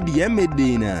digibo edi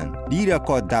emedena dira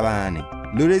ko dabane.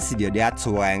 Lore sidio de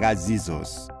atwa nga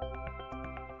Jesus.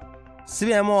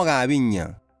 Sibi amoga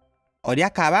binya. Odi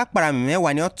akaba kpara me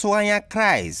wani otwa nya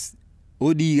Christ.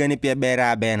 Odi gani pe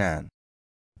bera benan.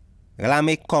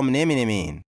 Glame kom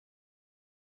nemin.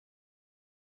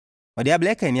 Odia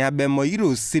bleke ni abe mo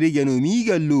yiro sirigeno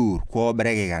miga lur ko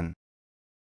bregegan.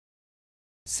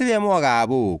 Sibe mo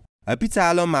gabo, a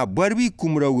pitalo ma borbi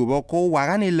kumra wubo ko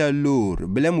wagani la lur,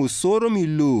 blemu soro mi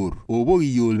lur, obo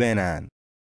yul benan.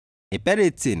 E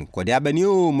peretin ko dia beni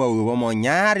o mo wubo mo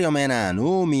nyari o menan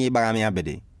o mi bagami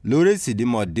abede. Lure si di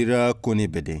mo dira koni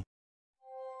bede.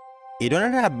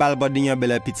 Idonara balbo dinya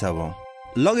bela pitabo.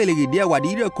 Loge legi dia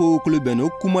wadira ko klube no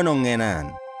kumano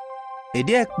ngenan. E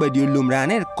dia kbedio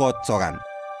lumraner kotsogan.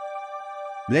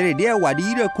 Blere dia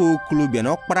wadira ko klube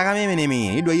no kparagame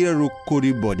menemi ido ira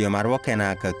rukuri bodio marwo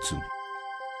kena katu.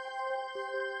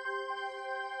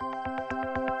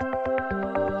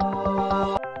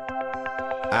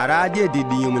 Araje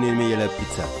didi yumuni mi yela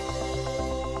pizza.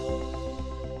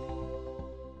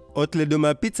 Otle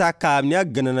doma pizza kam nya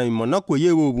ganana mi monoko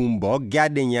yewo bumbo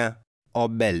gadenya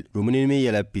obel rumuni mi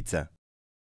yela pizza.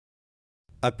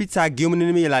 A pizza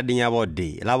gyumuni mi yela denya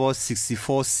bode labo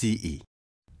 64 CE.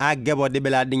 A gebo de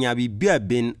bela denya bi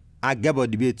bin a gebo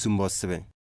de be tumbo 7.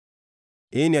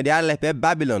 Eni de alepe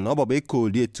Babylon obo be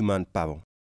cold de tuman pabo.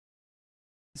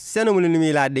 Seno mulini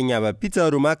mi la denya ba pizza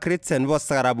ruma Christian bo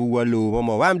sarabu walo bo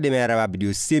mo wam de mera ba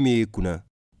bidio semi kuna.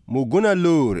 Mo gona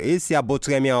lor esi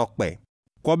abotre mi okpe.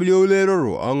 Kwabili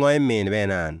oleroro ongo emen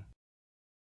benan.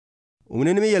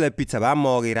 Mulini mi yela pizza ba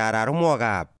mo girara mo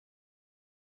gab.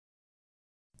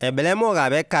 Ebele mo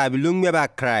gabe ka bilung me ba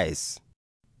Christ.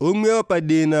 Ungme opa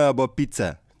dina bo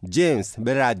pizza. James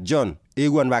bera John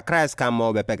egwan ba Christ ka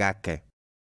mo be pegake.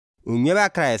 Ungme ba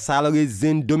Christ saloge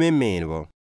zen dome men bo.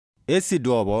 Esi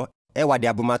dobo wadi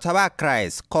abumataba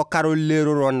Christ ko karo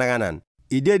lero ronaganan.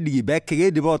 Ide digi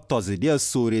bekege dibo tozi dia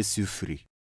sore sufri.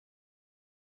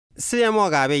 Siye mo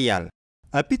gabe yal.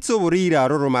 A pizza burira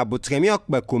roro ma butremi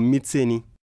okba kumitseni.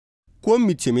 Kwa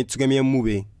mitemi tukemi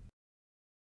mube.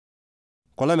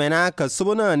 Kola mena ka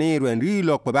sobona ne ruen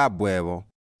rilo okba ba bwebo.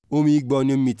 Omi igbo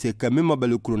ni mite ka mimo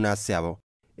belukuru na siabo.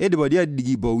 Edibo dia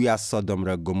digi bo wi Sodom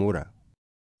ra Gomora.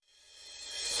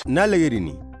 Na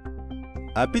legerini.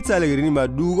 A pizza legerini ma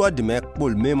dugo de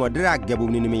mekpol me modera gebo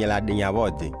ni me yala de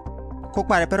nyabode. Ko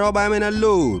pare pero ba mena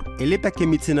lor ele peke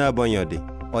mitina bonyode.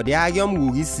 Ode agyom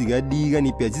gugi siga diga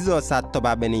ni pezizo sa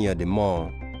toba beni yode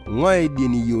mo. Ngoy di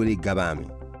ni yole gabame.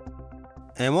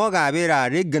 E mo gabera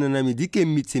regana na mi dike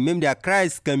miti mem dia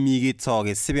Christ ka migi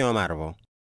toge sibe marbo.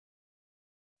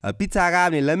 A pizza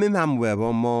gabni la mem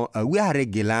hamwebo mo a wi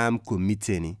aregelam ko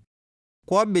miteni.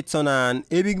 Kwa betonan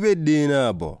ebigbe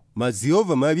dena bo. Ma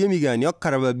Jehova ma bia migani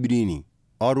okaraba brini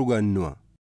oruga nua.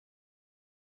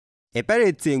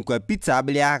 Eperete kwa pizza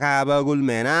abliaka bagul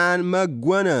menan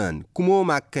magwanan kumo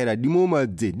makera dimo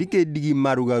madze dike digi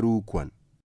maruga rukwan.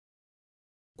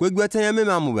 Kwegwatanya me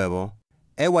mamubebo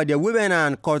wadia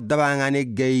webenan ko dabangane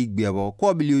geigbebo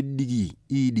ko bilio digi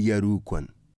diga rukwan.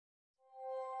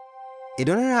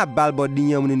 Edonara balbo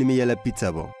dinyamuni me yela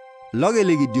pizza bo. Loge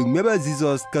legi diog meba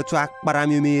Jesus katwa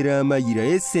akparami mera ma yira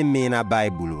ese mena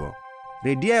Bible bo.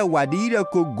 Redia wadira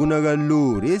ko gunaga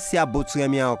lor esi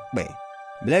abotremi okpe.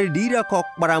 Bele dira ko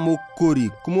akparamo kori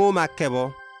kumo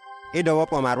makebo. Edo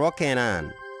wopo marwo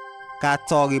kenan. Ka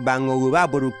togi bango wuba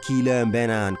boru kila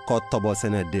mbenan ko tobo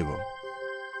sena debo.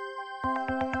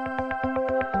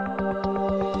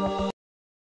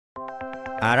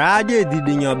 Arade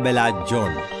didinyo bela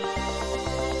John.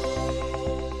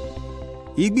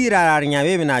 Igbira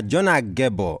nyabe na John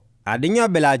agebo adinyo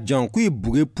bela John ku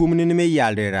ibuge pumni me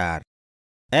yalderar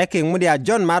eke ngudi a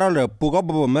John marol pugo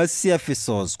bobo mercy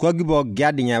Ephesus kwa gibo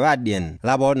gadinya badien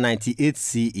labo 98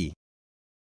 CE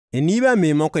eniba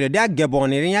me monko de agebo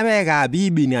ni nyabe ga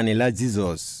bibi ni anela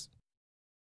Jesus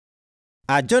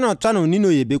a John otano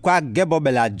nino yebe kwa gebo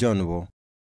bela John bo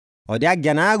odi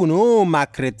agana aguno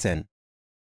makreten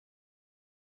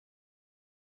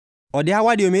Odi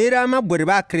awadi omera ma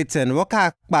bweriba Christian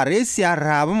woka paresi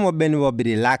arabu mo beni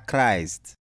wobiri la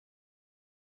Christ.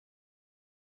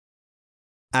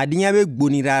 Adinya be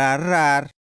gboni rarar.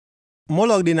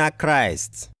 Molog di na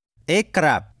Christ.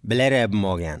 Krap belereb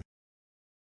mogan.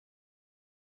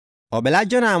 Obela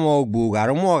jona mo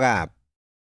gbugaru mogab.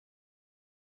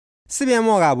 Sibe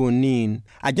mogab unin.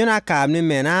 A jona kab ni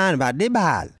menan ba de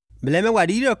bal. Beleme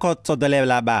wadire koto delev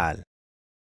la bal.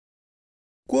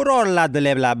 Kuror la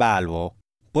deleb la balwo.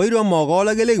 Poiro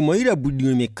mogola geleg moira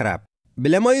budiyo mi krap.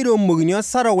 Bele moiro mugnyo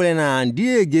sarawele na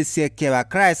andie gese keba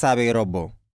Christ abe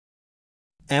robo.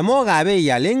 Emo gabe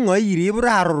yale ngoy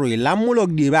ribra haruri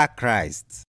lamulog diba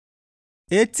Christ.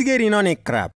 Etigeri no ni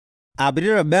krap.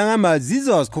 Abrir benga ma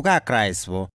Jesus kuka Christ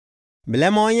bo. Bele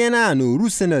moyena no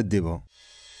rusena debo.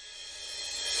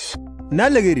 Na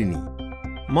legerini.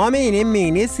 Mami ini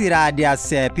mini siradia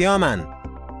sepioman.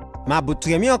 Ma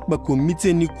butremi okba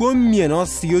komite ni ko mieno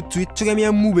siyo tuitremi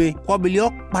mube ko bili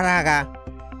okparaga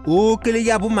o kele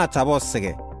ya bu matabo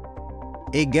sege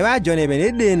e geba jone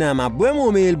benede na ma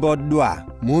bwemo mel bodwa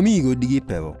momi go digi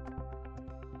pebo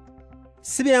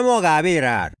sibe mo ga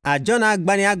berar a jona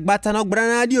agbani agbata no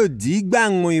grana dio digba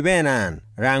ngui benan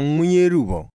ran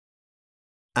munyerubo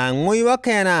angui wa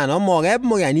kenan no mo geb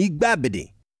mo ya ni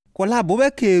gbabede ko la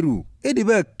bobe keru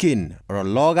edibe ken ro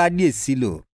loga die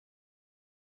silo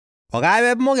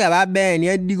Ogabe moga ba ben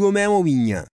ya digo memo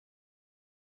winya.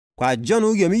 Kwa John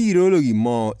uge mi yirologi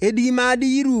mo edi ma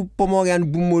di yiru pomogan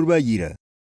bumorba yira.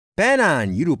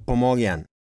 Penan yiru pomogan.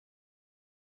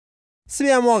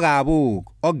 Sibe moga bu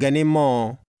ogani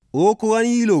mo o ko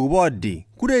ani lo bodi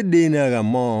kure dena ga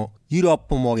mo yiro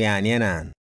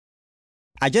pomogyanienan.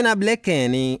 Ajana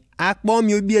blekeni akpom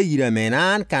yo bia yira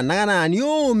menan kanagana ni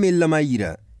o melama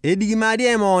yira. Edigi madi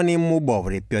emoni mu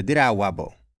bovre piodira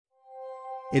wabo.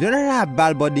 Edona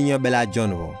balbo dinyo bela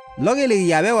jonwo. Logele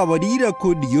yabe wabo di yira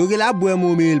kodi yogele Abua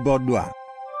mu mel bodwa.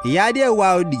 Yade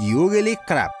wa di yogele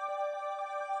krap.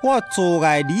 Kwato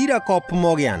ga di yira ko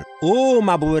pomogyan. O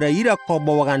mabora yira ko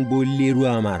bowagan bo leru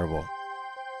amarbo.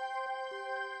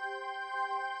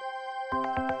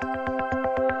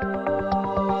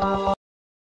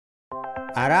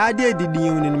 Arade di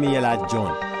diyunin mi yela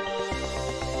John.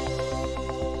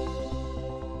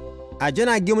 A John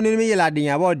a gimunin mi yela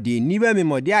dinya bodi nibe mi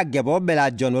modi a gebo bela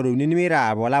John oru nimi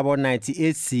ra bola bo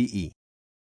 98 CE.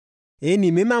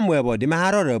 Eni mi mamwebo di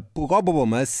maharore puko bobo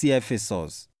ma si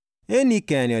Ephesus. Eni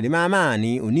kenyo di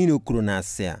mamani onino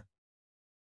kronasea.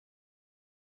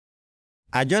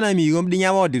 A John a mi yom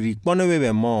dinya bodi rikpono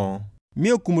bebe mo.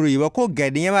 Mi okumuru yibo ko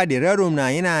gedinya ba di rerum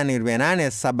na ina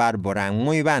anirbenane sabar borang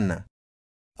muibana.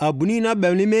 Abuni na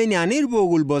bemli meni anirbo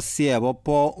gul bosie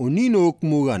bopo onino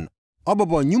okmugan.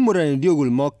 Obobo nyumura ni diogul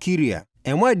mo kiria.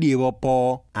 Emwa die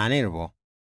bopo anirbo.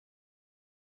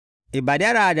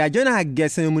 Ibadiara ada jona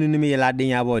hagese munini mi yela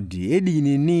dinya bodi. Edi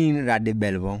ni rade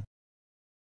belbo.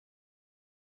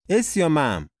 Esio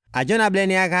mam. Ajona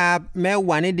bleni aga me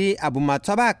wanidi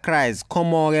abumatoba Christ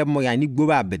komo ge mo ya ni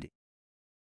gboba abede.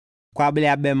 Kwa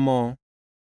ble abemo.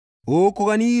 O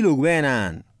kogani ilo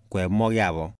gwenan. Kwe mo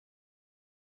yabo.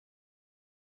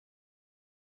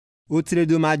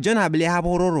 Otredo ma John abele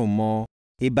habororo mo.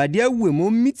 Ibadia we mo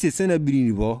mitse sena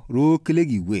birinibo ro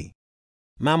kelegi we.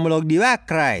 Ma mlog diwa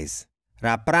Christ.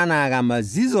 Raprana aga ma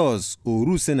Jesus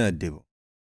oru sena debo.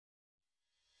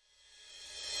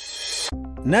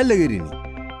 Na legerini.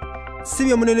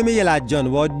 Sibi munene me yela John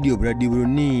wod diobra dibro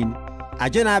nin. A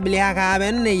John abele aga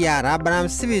benne yara Abraham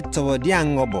sibi tobo di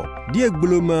angobo. Di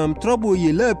egbulomam trobo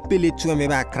yela pele tuwe me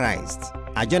ba Christ.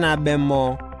 A John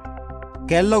abemo.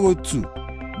 Kelogo tu.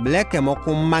 Bleke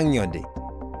moku mangyode.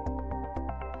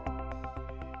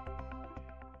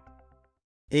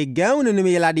 E gaunu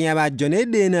ni yela dinya ba John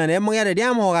edena ne mo yade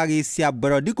diam hoga gi sia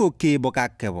brodiko ke boka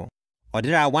kebo.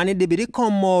 Odira wani debiri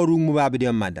komo rungu ba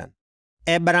bidio madan.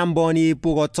 E baramboni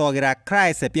pugo togira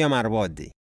Christ e pia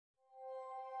marbode.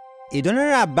 E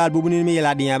donera balbu ni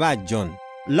yela dinya ba John.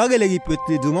 Logele gi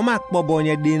pete du mama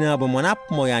kpobonye dena bo mona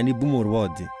moya ni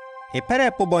bumurbode. E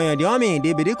pere po bonyo di omi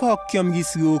debiri ko kyom gi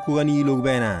sigo ko gani log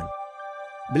benan.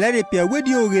 Blere pia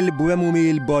wedi ogel buwe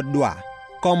mumil bodwa.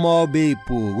 Komo be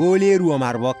po goleru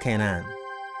amarbo kenan.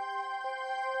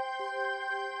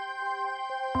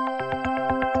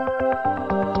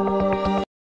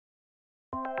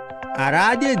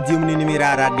 Arade diumni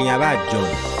nimira radinya ba John.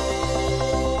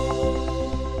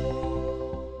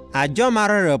 A John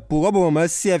marara po gobo ma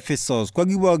si Ephesus kwa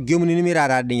gibo giumni nimira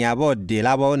radinya bo de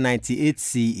labo 98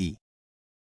 CE.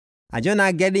 A John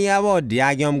a gedinya bo de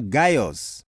agyom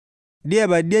Gaius. Die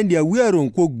ba dendia wieron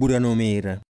ko gbura no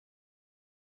mera.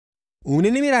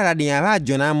 Unini mira radinya ba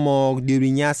John amog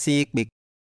dirinya sekpek.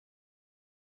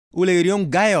 Ulegerium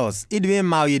Gaius idwe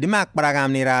mauye de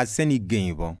makparagam nira seni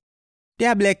genbo.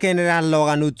 Dia blekenera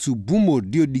logano tu bumo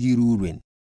dio digirurwen.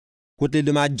 Kote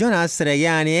de ma John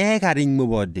asregani ekaring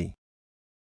mobode.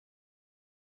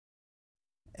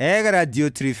 Egara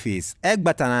Diotrephes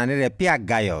egbatana ne pia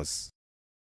Gaius.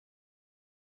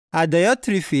 A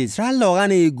Diotrephes ra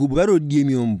logane gubgaro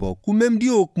diemiombo kumem di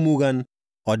okmugan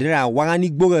odera wagani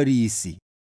gbogari isi.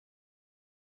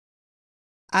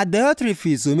 A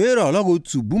Diotrephes omero logo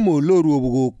tu bumo loru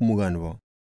obogo okmugan bo.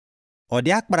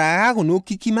 Odi akpara no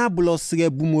kiki ma blosige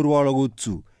bumo logo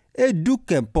tu e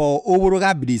duke po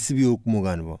oboroga bidisibi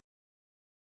okmugan bo.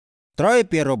 Troye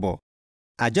pierobo.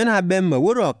 A John habem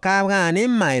woro kabga ne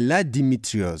maila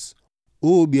Dimitrios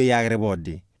obio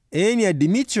yagrebodi. Enya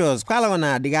Dimitrios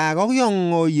kwalona diga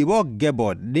gogyongo yibo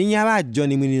gebod dinya ba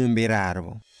John muni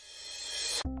mbirarbo.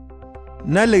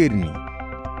 Na legerni.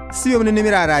 Siyo muni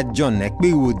mbirara John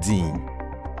ekbe wodin.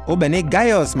 Obene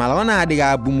Gaius malona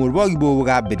diga bumurbo gibo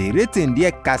ga bede reten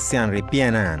die Cassian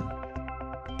repienan.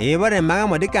 Ebare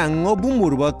magamo dika ngo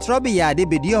bumurbo trobi ya de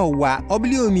bedio wa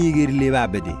oblio migirle ba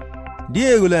bede.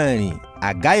 Die gulani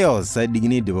a Gaius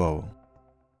digni debo.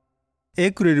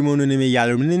 Ekureri monu ni mi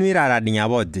yalum ni mi rara dinya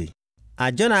bode.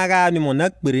 A John aga mi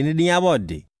monak pere ni dinya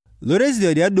bode. Lores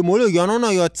de dia do molo yono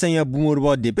no yotsenya bumur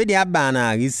bode pe dia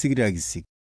bana gisigra gisik.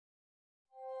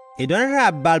 E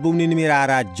donera balbum ni mi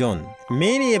rara John.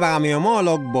 Meni ba mi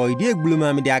omolog boy die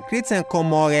gluma mi dia kreten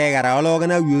komo gara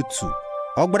ologana wiotu.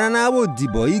 Ogbrana wo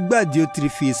dibo igba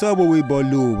Diotrephes obo we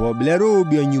bolo bo blero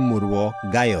obi onyumurwo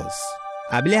Gaius.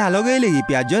 Abile halogele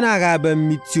ipia jona gaba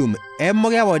mitium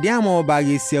moria wodia mo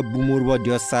bagisia bumur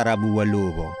wodio sarabu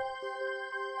walobo.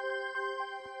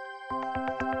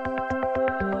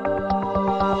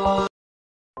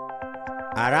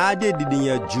 Arade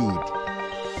didinya Jude.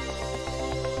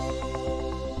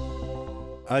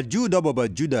 A Jude oboba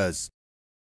Judas.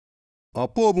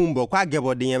 Opo bumbo kwa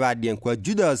gebo dinye ba dien kwa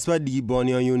Judas wa di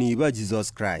boni on yoni ba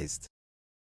Jesus Christ.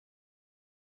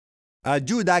 A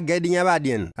Jude a ge dinye ba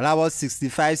dien alawo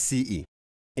 65 CE.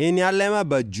 Eni alema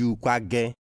ba Ju kwa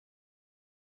ge.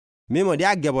 Memo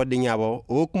dia gebo dinye bo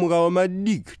okumuga wa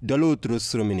madik dolo otro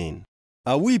srominin.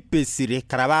 A wi pesire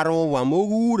karabaro wa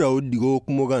mogura odigo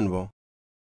okumuga nbo.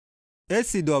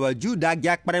 Esi doba Juda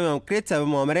gyak premem kreta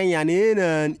mo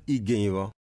merenyanen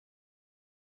igenwo.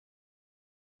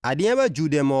 Adieba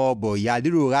Jude mo bo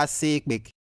yadiro ga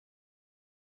sekpek.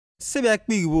 Sebek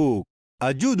pigbo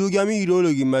a Judu gami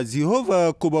irologi ma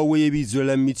Jehova koba we bi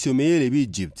Israel mitiomele bi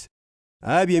Egypt.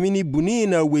 Abi mini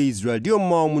bunina we Israel dio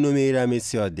mo munomera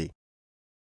mesiode.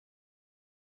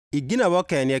 Igina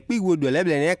boken yak pigwo do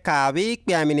leble ne ka bi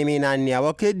pe amini mina ni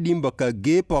awoke dimbo ka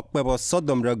ge pokpe bo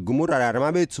Sodom ra Gomorra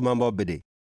arma be tuma bobede.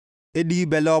 Edi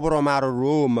belobro maro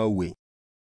Roma we.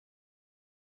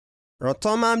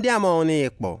 Rotomam dia moni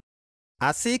ekpo.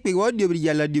 Asik pigwo diobri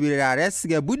yalla diobri rares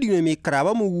ga budino mi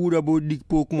kraba mu wura bo dik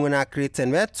pok mo na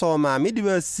kreten we toma mi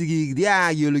diba sigi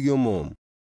dia yolugyo mom.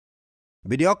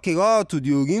 Bidi okigo tu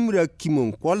diogimra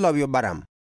kimon kwolobyo baram.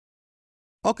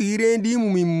 Oki rendi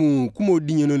mumimu kumo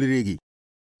dinyo no liregi.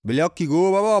 Bili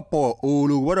okigo baba po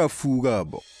olu wara fuga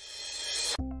bo.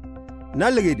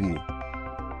 Nalegedini.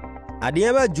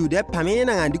 Adiaba Jude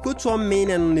pamena ngandi ko tuwa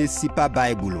mena nune sipa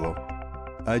Bible wo.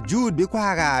 A Jude biko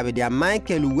hagabe dia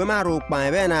Michael wema rokpa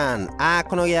ebenan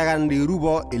akono yagandi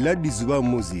rubo ila dizuba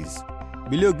Moses.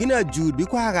 Bili ogina Jude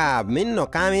biko hagabe minno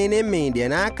kamene mende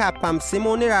na aka pam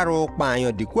simoni ra rokpa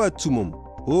yo dikwa tumum.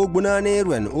 Ogbuna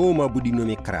nerwen o mabudino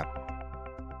mikrap.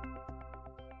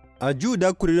 A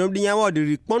Jude kurinom dinya wo di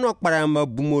rikpono kparamba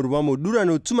bumorwa modura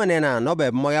no tumanena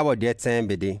nobe moya wo de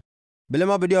tembede.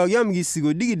 Belema bede oyam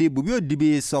gisigo digide bubio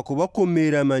dibe sokoba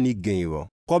komera mani genyo.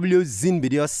 Koblio zin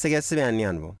bede sege sebe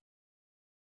anianwo.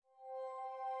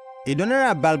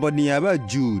 Idonera balbo dinya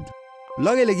Jude.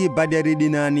 Logelegi baderi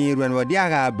dinani rwen wadi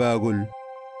aga bagul.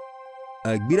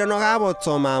 Agbira no gabo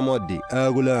toma modi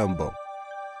agulambo.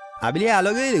 Abili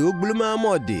alogele ugbuluma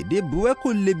modi de buwe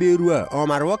kulliberua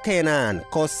omarwo kenan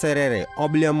koserere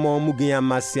oblia mo mugiya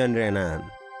masian renan.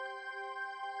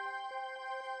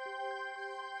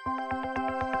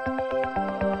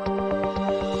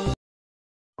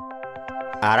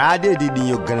 Arade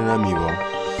didinyo ganana miwo.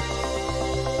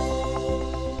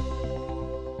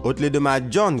 Otle de ma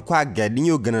John kwa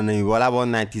gadinyo ganana miwo labo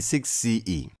 96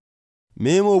 CE.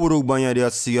 Memo buruk banyo de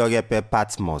osiyoge pe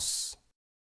Patmos.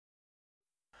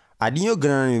 Adinyo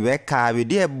ganana miwe kabi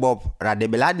de bob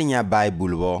radebela dinya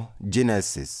Bible wo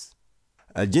Genesis.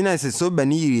 Genesis so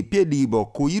bani yiri pie di bo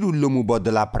ko yiru lomu bo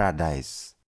de la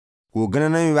paradise. Ko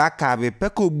ganana miwe kabi pe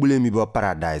ko bule mi bo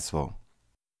paradise wo.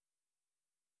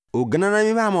 O ganana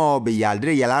mi ba mo be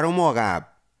yaldre yalaro mo gab.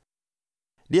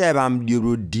 Die bam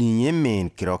diobro dinye men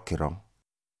kiro.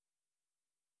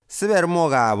 Seber mo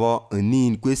gabo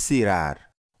nin kwesirar.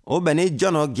 O bene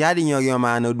jono gyadi nyoyo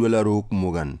mano dwela rok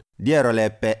mugan. Die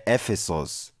rolepe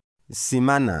Ephesus,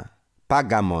 Simana,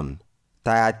 Pagamon,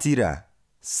 Thyatira,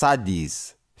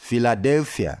 Sardis,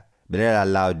 Philadelphia, Brela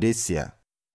Laodicea.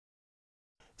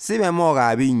 Sebe mo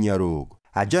gabi nyarog.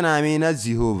 A jona mi na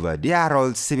Jehova di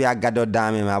arol sibi agado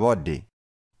dame mabode.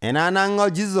 Enanango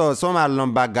Jesus o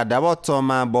malomba gadabo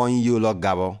toma bon yolo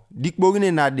gabo.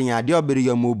 Dikbogine na dinya di obiri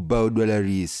yo mubba udwele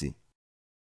risi.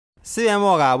 Sibi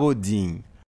mo gabo din.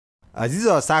 A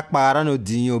Jesus akpara no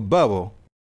din yo babo.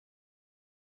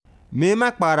 Me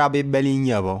makpara be beli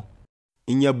nyabo.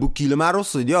 Inya bukile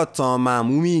maroso di otoma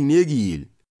mumi negil.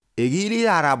 Egili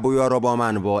arabo yorobo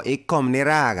manbo ekom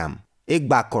niragam.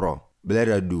 Egbakoro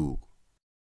blera dug.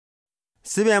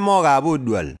 Sibe mo gabo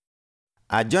dual.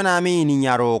 A jona mi ni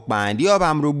nyaro kpan di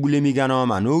obamro bulemi gano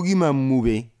man ogi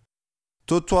mamube.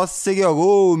 Toto sege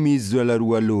ogo mizwela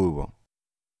rualobo.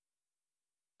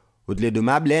 Otle do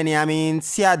mableni amin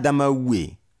si adama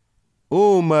we.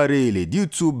 O marele di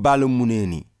utu balo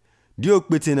muneni. Di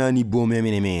okpetena ni bome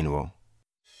menemenwo.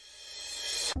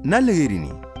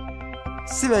 Nalerini.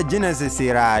 Sibe Genesis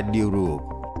era di roog.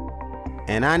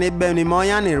 Enani bemni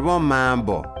moya nirbo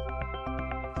mambo.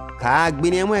 Ka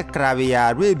agbini mwe krabi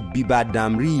ya rwe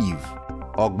bibadam riv.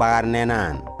 Ogbar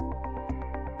nenan.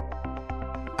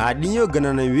 Adinyo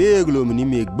ganana weglo mni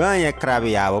megbanye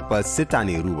krabi ya wapa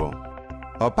setani rubo.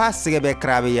 Opa sigebe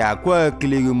krabi ya kwa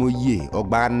kilegu mo ye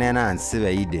ogbar nenan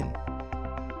sibe iden.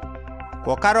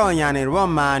 Kwa karo nyani rwa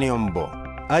mani ombo.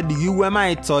 Adigi wema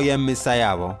itoye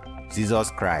Messiah bo,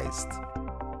 Jesus Christ.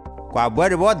 Kwa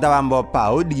bwere bo dawambo pa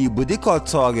odigi budiko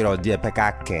togiro die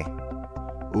pekake.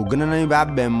 Ugunana ni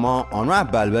babbe mo onu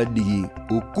abalba digi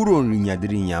ukuro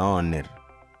nyadirinya oner.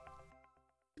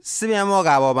 Sibe mo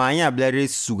gabo banya blere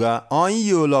suga on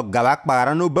yolo gabak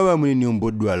para no baba muni ni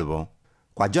umbo dualbo.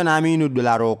 Kwa jona aminu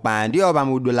dolaro pandi oba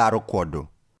mu dolaro kodo.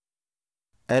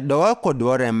 Edo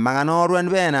kodo re magano rwen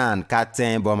benan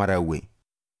katen bomarawe.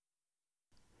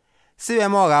 Sibe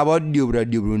mo gabo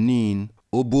diobru nin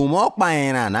obumo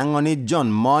kpaena na ngoni John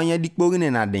monya dikpogine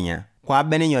na dinya. Kwa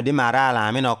beni nyodi marala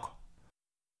aminok.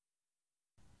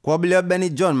 Kwa bile beni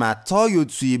John ma toyo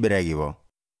tui beregibo.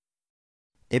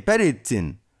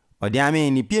 Eperitin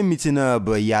odiame ni pie mitina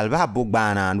bo yalba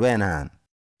bugbana ndwenan.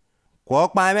 Kwa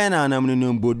kpa bena na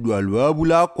mnu mbodu alwa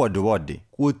bula kodwode.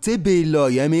 Ko tebe lo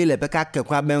yame le pekake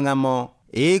kwa benga mo.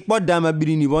 Ekpo dama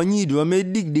birini bonyi do me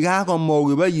dig ha ko mo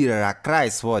we ba yira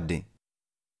Christ wode.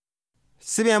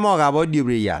 Sibe mo gabo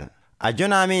dibriyal.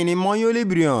 Ajona me ni monyo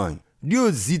librion.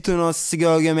 Dio zitono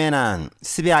sigoge menan.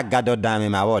 Sibe agado dame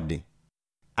ma wode.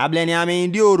 Ableni ame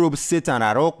dio rob Satan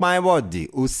ra rok my body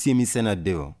o simi sena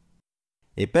devo.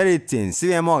 E peritin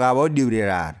sibe mo gabo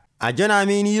dibrirar. Ajona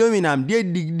me ni yominam die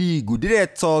dig gudire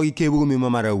to ikebu mi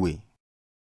mamarawe.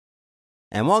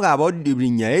 E mo gabo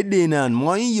dibrinya edenan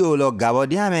mo yolo gabo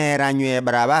diame ranwe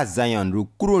braba Zion ru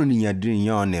kuro ninya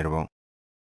drinyo nervo.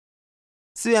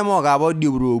 Sibe mo gabo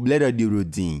dibro bleda dibro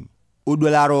din.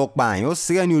 Odolaro kpan yo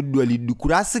siga ni odoli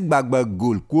dukura sigbagba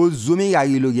gol ko zumi ga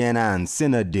yilo genan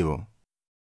sena devo.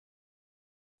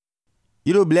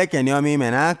 Yiro black and yomi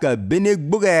menaka benek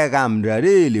buga gam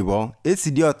drare libo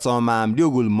esidi otoma am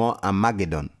diogul mo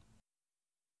Armageddon.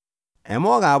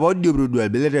 Emo gabo dibro duel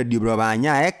bleda dibro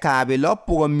banya e kabe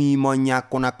lopo mi monya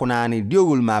kuna ni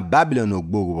diogul ma Babylon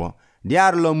ogbogo.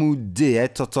 Diarlo mu de e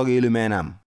totoge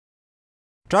ilumenam.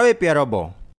 Trawe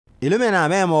pierobo.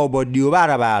 Ilumenam emo obo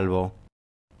diobara balbo.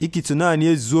 Ikituna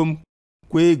ni zoom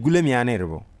kwe gulemi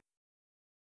anerbo.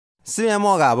 Si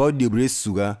emo gabo dibre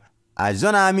suga.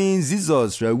 Ajona amin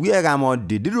Jesus ra wiega mo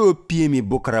didiro pie mi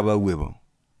bokraba webo.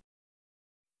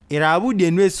 Irabu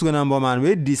de nwe suga na mboman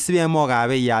we disi emo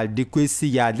gabe yal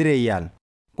dikwesi yadire yal.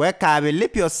 Kwe kabe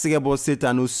lepio sigebo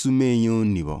Satan osume yon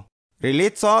nibo.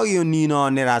 Relator yon nino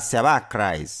nera seba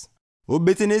Christ.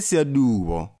 Obetene siya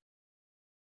dubo.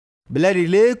 Bela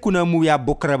rile kuna muya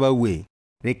bokraba we.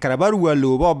 Rekarabaru wa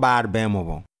lobo bar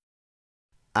bemobo.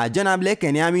 Ajona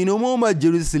bleke ni amino moma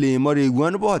Jerusalem ore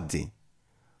gwan bodi.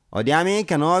 Odiami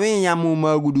kanobi nyamu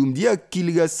magudum dia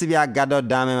kiliga sibia gado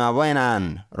dame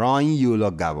maboenan ron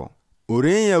yolo gabo.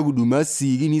 Ore ya guduma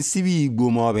sigi ni sibi igbo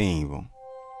mobenbo.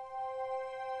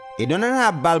 Edona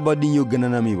na balbo dinyo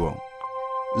ganana mibo.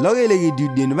 Loge legi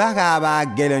duden baka ba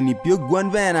gela ni pio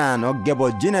gwan benan o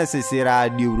gebo Genesis ra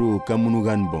diuro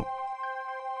kamunuganbo.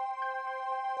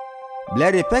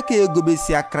 Blere peke gobe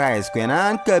sia Christ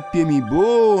kwenan ka piemi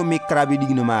bo mi krabi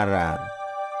digno marar.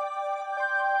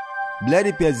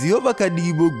 Blere pe zioba ka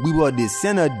digibo gbibo de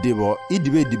sena debo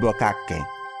idbe dibo kake.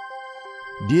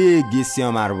 Die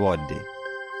gestion marbode.